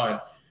so unkind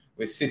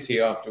with City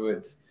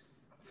afterwards,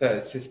 so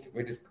it's just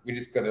we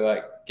just got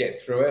to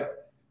get through it.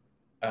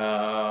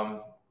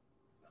 The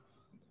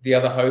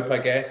other hope, I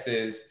guess,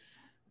 is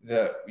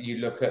that you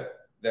look at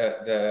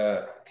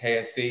the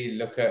KSC,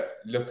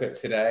 look at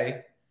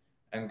today,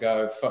 and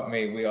go, fuck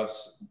me,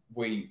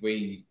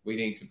 we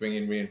need to bring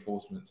in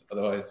reinforcements,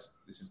 otherwise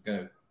this is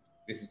gonna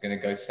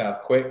go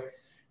south quick.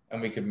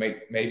 And we could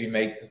maybe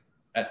make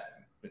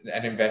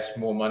and invest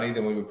more money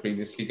than we were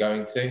previously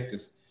going to,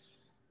 because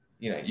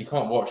you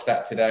can't watch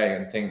that today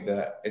and think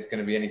that it's going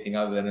to be anything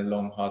other than a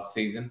long, hard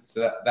season.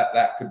 So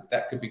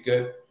that could be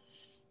good.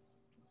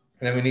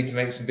 And then we need to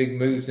make some big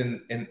moves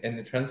in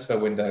the transfer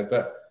window.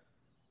 But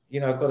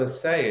I've got to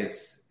say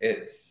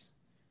it's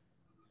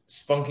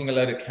spunking a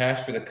load of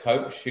cash with a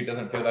coach who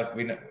doesn't feel like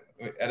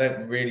I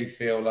don't really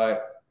feel like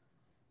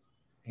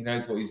he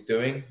knows what he's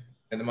doing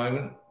at the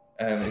moment.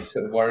 It's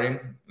sort of worrying,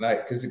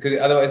 because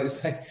otherwise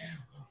it's like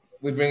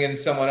we bring in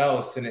someone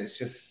else, and it's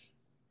just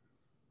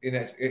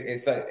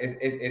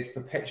it's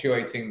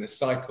perpetuating the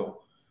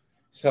cycle.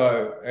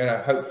 So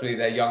hopefully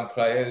they're young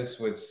players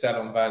with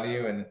sell-on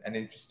value and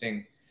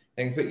interesting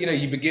things. But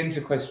you begin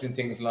to question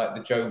things like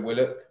the Joe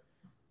Willock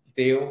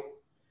deal,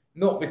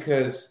 not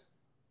because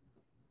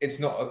it's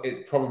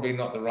probably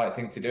not the right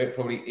thing to do. It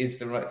probably is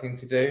the right thing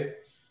to do,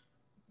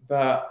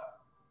 but.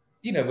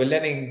 We're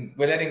letting.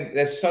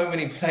 There's so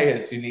many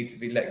players who need to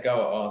be let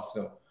go at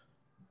Arsenal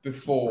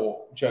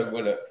before Joe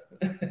Willock,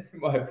 in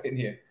my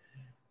opinion.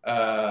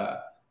 I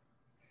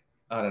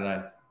don't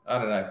know.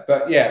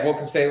 But yeah, what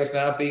can save us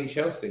now? Beating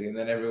Chelsea, and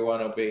then everyone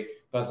will be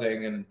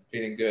buzzing and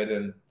feeling good,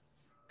 and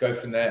go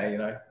from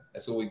there.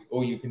 That's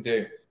all you can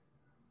do.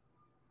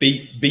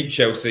 Beat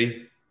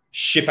Chelsea,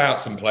 ship out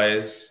some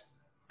players,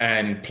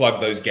 and plug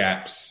those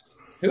gaps.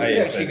 Who are we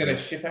actually going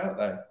to ship out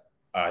though?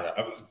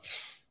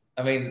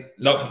 I mean,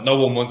 no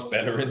one wants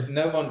Bellerin.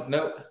 No one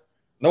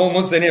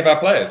wants any of our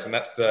players, and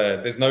that's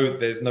there's no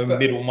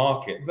middle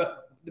market.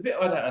 But the bit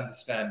I don't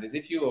understand is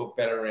if you're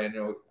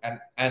Bellerin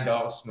and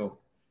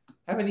Arsenal,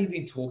 haven't you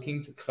been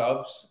talking to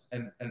clubs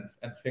and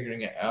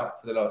figuring it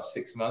out for the last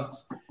 6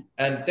 months?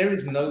 And there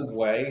is no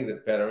way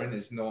that Bellerin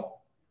is not.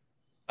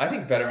 I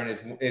think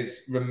Bellerin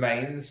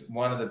remains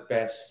one of the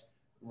best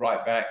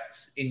right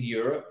backs in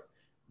Europe.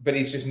 But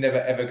he's just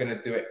never, ever going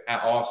to do it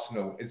at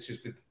Arsenal. It's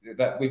just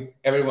that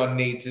everyone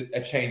needs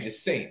a change of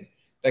scene.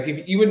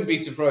 If you wouldn't be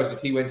surprised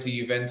if he went to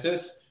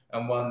Juventus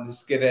and won the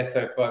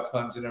Scudetto 5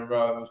 times in a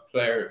row and was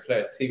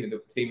team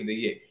of the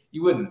year.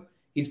 You wouldn't.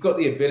 He's got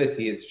the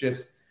ability. It's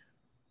just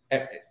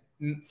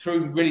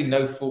through really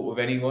no fault of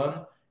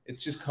anyone.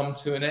 it's just come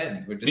to an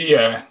end. We're just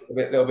a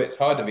little bit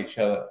tired of each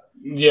other.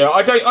 Yeah,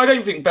 I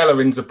don't think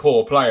Bellerin's a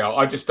poor player.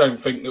 I just don't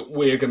think that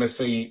we're going to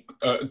see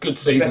good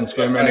seasons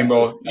for him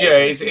anymore. Yeah,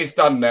 it's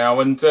done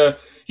now. And,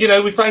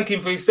 we thank him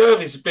for his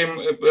service. He's been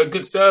a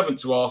good servant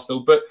to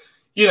Arsenal. But,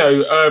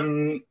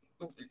 there's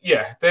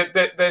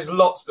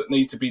lots that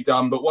need to be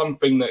done. But one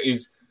thing that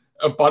is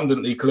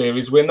abundantly clear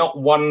is we're not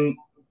one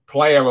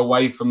player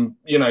away from,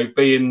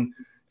 being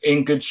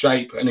in good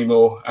shape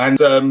anymore.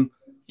 And,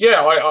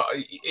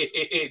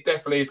 it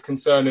definitely is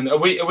concerning. Are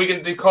we going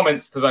to do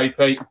comments today,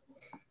 Pete?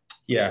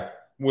 Yeah,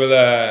 we'll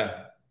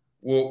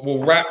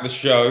wrap the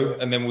show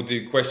and then we'll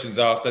do questions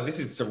after. This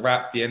is to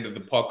wrap the end of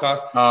the podcast.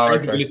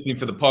 Thank you for listening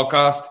for the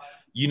podcast.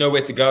 You know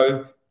where to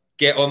go.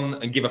 Get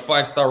on and give a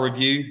 5-star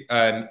review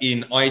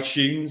in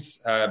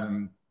iTunes.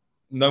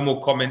 No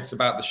more comments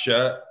about the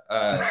shirt.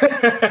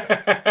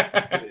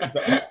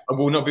 I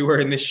will not be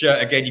wearing this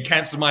shirt again. You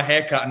cancelled my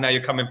haircut and now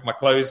you're coming for my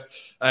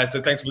clothes.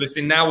 So thanks for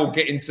listening. Now we'll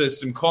get into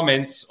some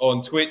comments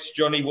on Twitch.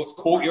 Johnny, what's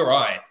caught your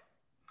eye?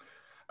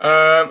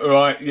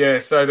 Right, yeah.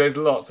 So there's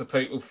lots of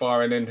people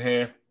firing in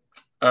here.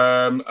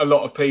 A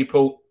lot of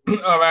people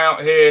are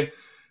out here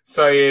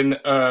saying,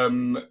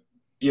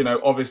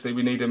 obviously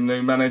we need a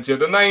new manager.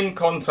 The name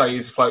Conte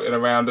is floating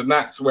around, and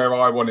that's where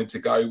I wanted to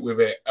go with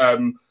it.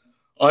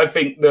 I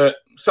think that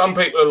some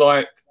people are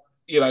like,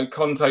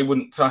 Conte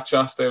wouldn't touch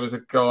us. There was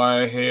a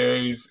guy here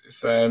who's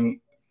saying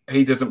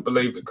he doesn't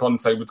believe that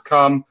Conte would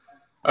come.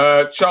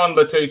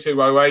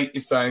 Chandler2208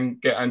 is saying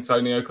get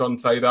Antonio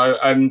Conte though,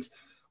 and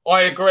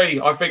I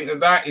agree. I think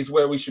that is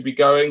where we should be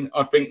going.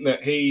 I think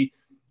that he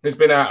has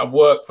been out of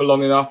work for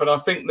long enough, and I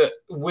think that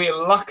we're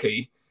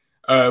lucky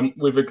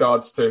with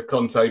regards to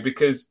Conte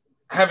because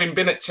having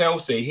been at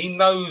Chelsea, he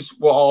knows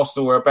what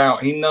Arsenal are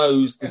about. He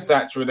knows the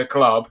stature of the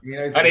club,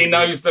 and he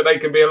knows that they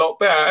can be a lot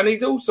better. And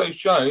he's also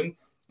shown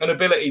an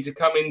ability to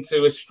come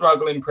into a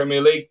struggling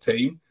Premier League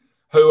team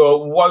who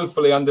are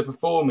woefully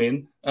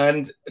underperforming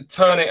and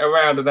turn it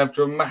around and have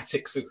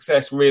dramatic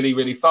success really,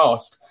 really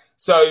fast.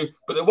 So,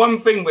 but the one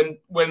thing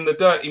when the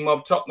dirty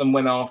mob Tottenham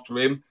went after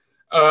him,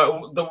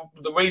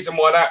 the reason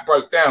why that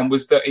broke down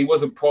was that he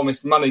wasn't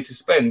promised money to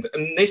spend.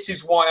 And this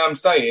is why I'm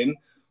saying,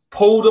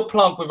 pull the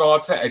plug with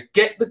Arteta.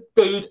 Get the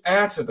dude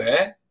out of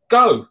there.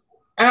 Go.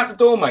 Out the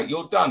door, mate.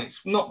 You're done.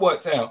 It's not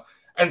worked out.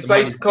 And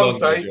say to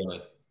Conte,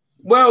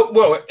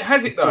 well,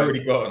 has it though? It's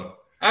already gone.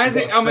 Has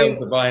it? I mean,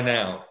 to buy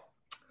now.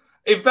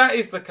 If that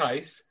is the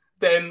case,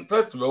 then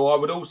first of all, I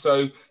would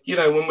also,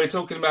 when we're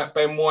talking about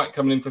Ben White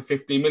coming in for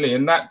 50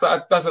 million, that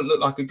doesn't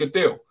look like a good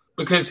deal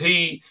because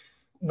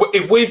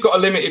if we've got a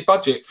limited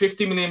budget,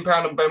 £50 million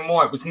on Ben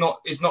White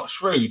is not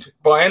shrewd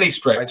by any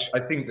stretch. I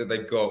think that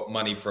they've got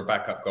money for a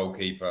backup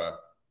goalkeeper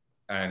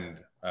and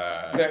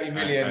 30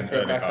 million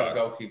for a backup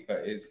goalkeeper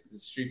is the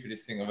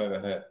stupidest thing I've ever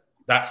heard.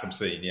 That's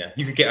obscene. Yeah,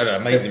 you could get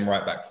an amazing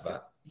right back for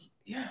that.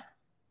 Yeah.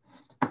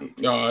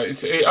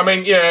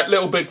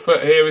 Little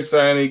Bigfoot here is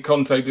saying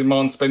Conte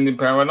demands spending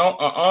power, and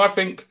I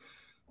think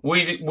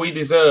we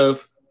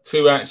deserve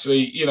to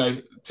actually,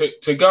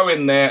 to go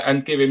in there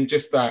and give him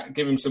just that,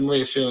 give him some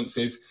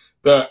reassurances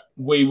that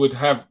we would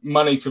have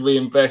money to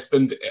reinvest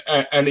and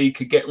he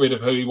could get rid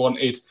of who he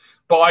wanted.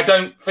 But I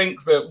don't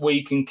think that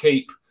we can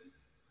keep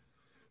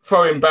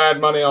throwing bad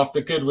money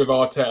after good with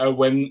Arteta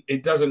when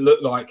it doesn't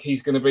look like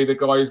he's going to be the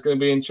guy who's going to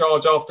be in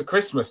charge after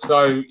Christmas.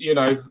 So,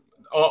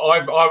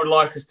 I would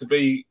like us to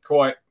be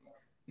quite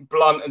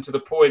blunt and to the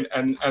point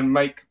and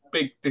make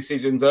big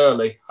decisions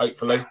early,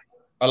 hopefully.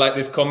 I like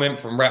this comment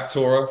from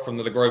Raptora from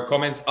the Grove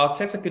comments.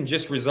 Arteta can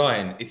just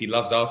resign if he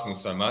loves Arsenal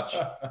so much.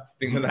 I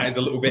think that is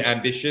a little bit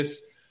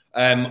ambitious.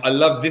 I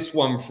love this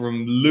one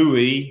from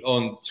Louis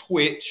on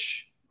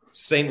Twitch.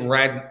 Saint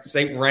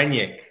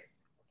Ranick.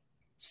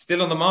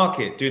 Still on the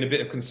market, doing a bit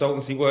of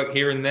consultancy work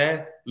here and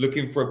there,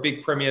 looking for a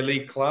big Premier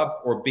League club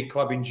or a big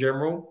club in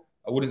general.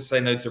 I wouldn't say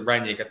no to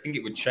Ranić. I think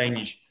it would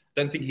change.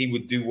 I don't think he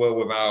would do well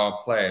with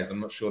our players. I'm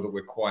not sure that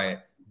we're quite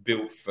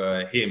built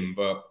for him,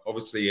 but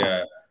obviously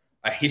a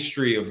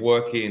history of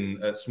working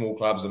at small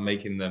clubs and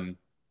making them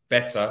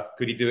better.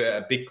 Could he do it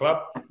at a big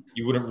club?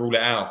 You wouldn't rule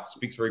it out.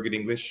 Speaks very good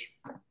English.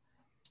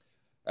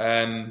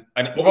 And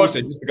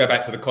also, just to go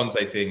back to the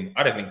Conte thing,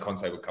 I don't think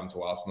Conte would come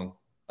to Arsenal.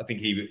 I think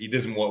he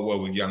doesn't work well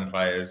with young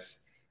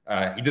players.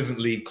 He doesn't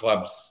leave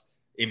clubs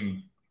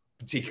in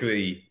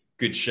particularly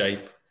good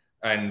shape.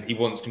 And he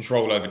wants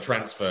control over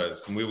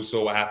transfers. And we all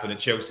saw what happened at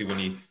Chelsea when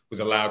he was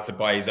allowed to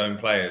buy his own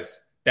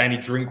players. Danny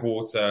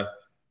Drinkwater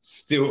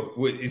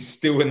is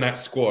still in that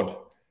squad.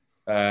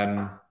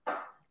 Yeah.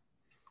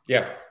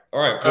 All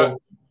right. Well,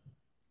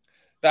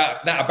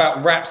 that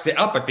about wraps it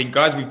up, I think,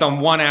 guys. We've done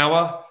 1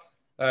 hour.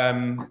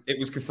 It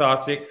was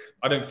cathartic.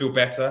 I don't feel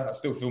better. I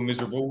still feel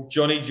miserable.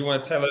 Johnny, do you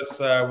want to tell us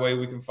where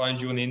we can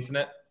find you on the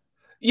internet?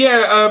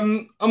 Yeah,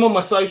 I'm on my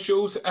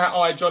socials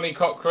at Johnny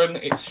Cochran.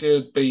 It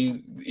should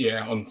be,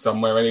 on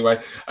somewhere anyway.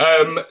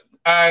 You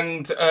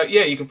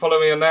can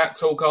follow me on that,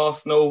 Talk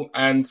Arsenal,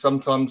 and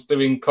sometimes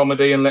doing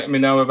comedy and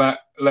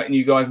letting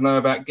you guys know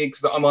about gigs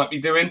that I might be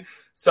doing.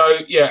 So,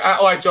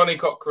 at Johnny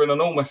Cochran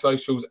on all my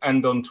socials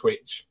and on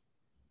Twitch.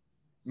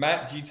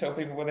 Matt, do you tell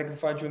people where they can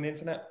find you on the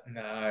internet?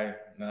 No,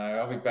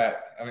 I'll be back.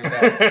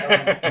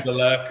 He's a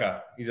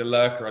lurker. He's a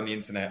lurker on the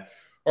internet.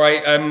 All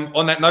right.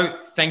 On that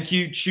note, thank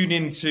you. Tune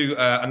in to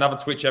another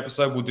Twitch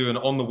episode. We'll do an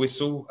On the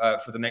Whistle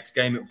for the next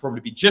game. It will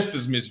probably be just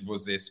as miserable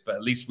as this, but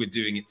at least we're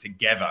doing it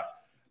together.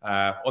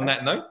 On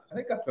that note, I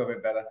think I feel a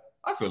bit better.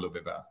 I feel a little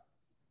bit better.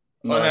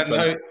 On that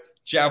note,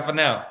 ciao for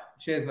now.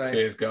 Cheers, mate.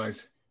 Cheers,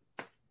 guys.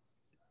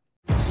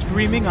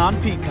 Streaming on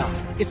Peacock.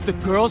 It's the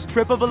girls'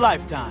 trip of a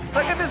lifetime.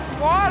 Look at this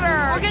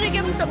water. We're gonna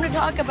give them something to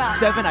talk about.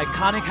 7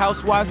 iconic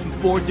housewives from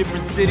 4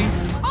 different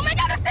cities. Oh my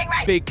God, the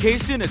stingray!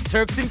 Vacation at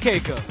Turks and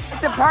Caicos.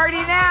 It's the party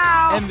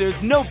now. And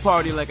there's no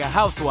party like a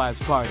housewives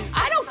party.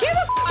 I don't give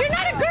a You're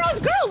not a girl's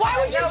girl. Why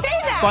would you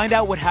say that? Find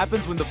out what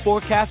happens when the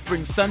forecast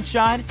brings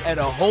sunshine and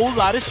a whole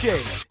lot of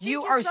shade.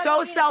 You are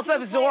so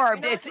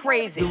self-absorbed. It's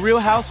crazy. The Real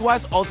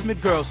Housewives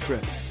Ultimate Girls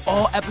Trip.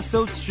 All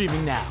episodes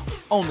streaming now.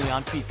 Only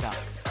on Peacock.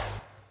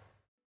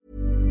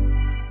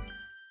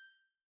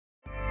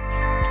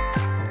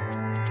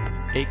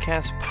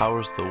 Acast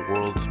powers the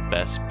world's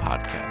best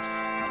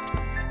podcasts.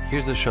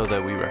 Here's a show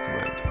that we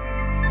recommend.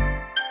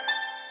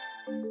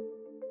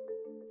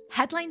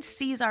 Headlines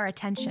seize our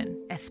attention,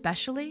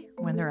 especially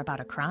when they're about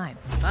a crime.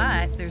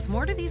 But there's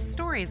more to these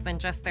stories than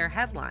just their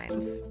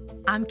headlines.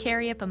 I'm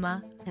Carrie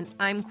Ipama. And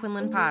I'm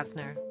Quinlan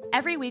Posner.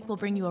 Every week we'll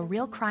bring you a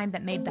real crime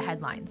that made the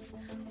headlines.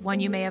 One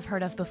you may have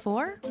heard of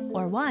before,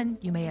 or one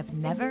you may have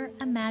never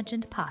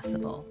imagined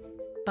possible.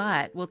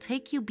 But we'll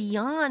take you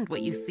beyond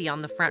what you see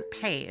on the front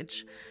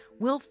page.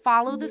 We'll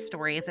follow the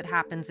story as it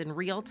happens in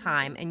real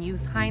time and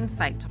use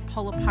hindsight to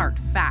pull apart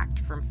fact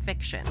from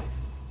fiction.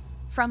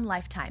 From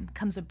Lifetime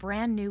comes a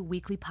brand new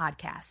weekly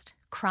podcast,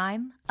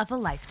 Crime of a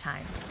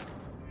Lifetime.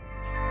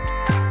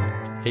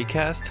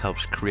 Acast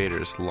helps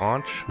creators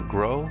launch,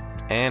 grow,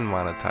 and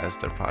monetize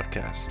their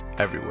podcasts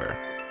everywhere.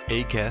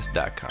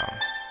 Acast.com.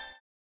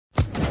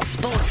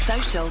 Sports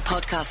Social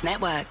Podcast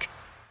Network.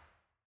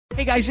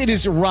 Hey guys, it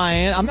is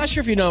Ryan. I'm not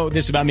sure if you know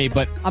this about me,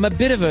 but I'm a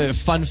bit of a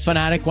fun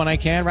fanatic when I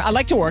can. I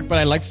like to work, but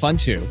I like fun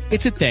too.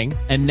 It's a thing.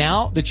 And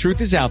now the truth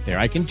is out there.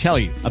 I can tell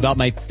you about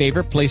my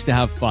favorite place to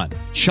have fun.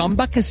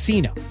 Chumba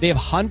Casino. They have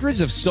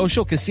hundreds of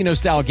social casino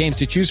style games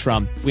to choose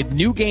from with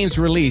new games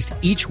released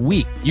each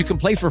week. You can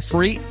play for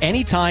free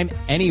anytime,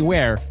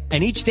 anywhere.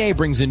 And each day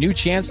brings a new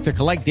chance to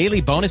collect daily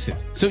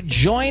bonuses. So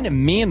join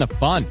me in the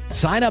fun.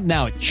 Sign up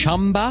now at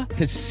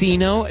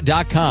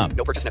ChumbaCasino.com.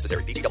 No purchase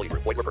necessary. VGW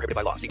Group. Void where prohibited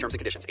by law. See terms and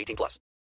conditions. 18+.